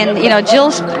 Absolutely, and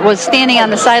Jill was standing on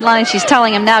the sideline. She's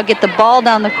telling him now, get the ball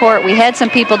down the court. We had some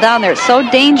people down there. It's so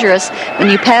dangerous when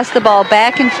you pass the ball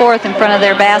back and forth in front of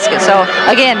their basket. So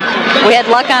again, we had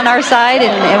luck on our side,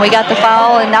 and we got the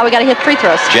foul, and now we got to hit free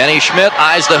throws. Jenny Schmidt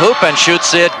eyes the hoop and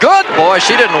shoots it good. Boy,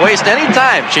 she didn't waste any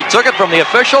time. She took it from the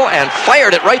official and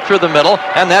fired it right through the middle,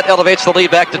 and that elevates the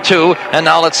lead back to 2. And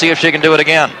now let's see if she can do it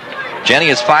again.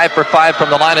 Jenny is 5 for 5 from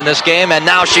the line in this game, and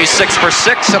now she's 6 for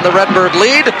 6, and the Redbird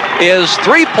lead is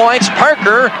 3 points.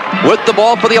 Parker with the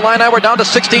ball for the Illini. We're down to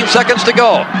 16 seconds to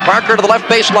go. Parker to the left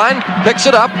baseline, picks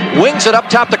it up, wings it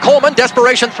up top to Coleman.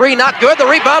 Desperation 3, not good. The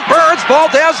rebound, Birds.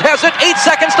 Valdez has it. 8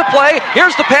 seconds to play.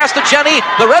 Here's the pass to Jenny.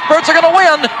 The Redbirds are going to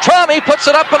win. Trami puts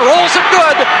it up and rolls it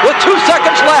good with 2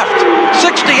 seconds left.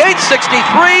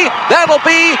 68-63. That'll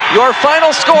be your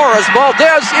final score as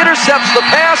Valdez intercepts the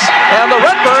pass, and the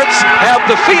Redbirds have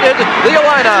defeated the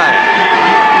Illini.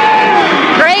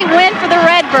 Great win for the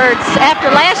Redbirds. After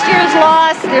last year's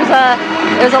loss,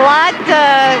 there's a lot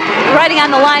riding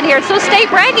on the line here. So state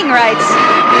bragging rights.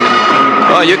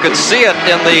 Well, you could see it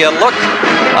in the look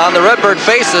on the Redbird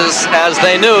faces as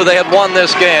they knew they had won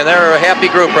this game. They're a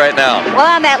happy group right now. Well,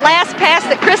 on that last pass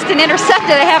that Kristen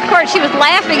intercepted at half court, she was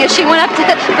laughing as she went up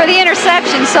for the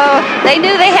interception, so they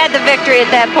knew they had the victory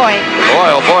at that point. Boy,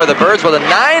 oh boy, the Birds with a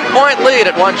 9-point lead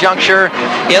at one juncture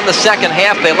in the second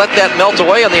half. They let that melt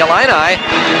away, and the Illini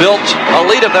built a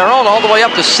lead of their own all the way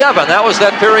up to 7. That was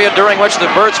that period during which the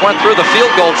Birds went through the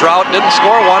field goal drought, didn't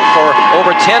score one for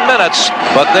over 10 minutes,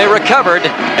 but they recovered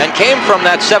and came from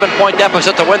that 7-point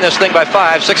deficit to win this thing by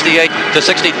 5,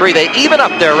 68-63. They even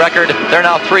up their record. They're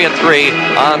now 3-3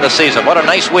 on the season. What a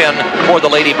nice win for the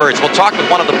Lady Birds. We'll talk with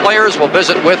one of the players. We'll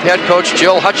visit with head coach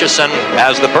Jill Hutchison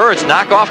as the Birds knock off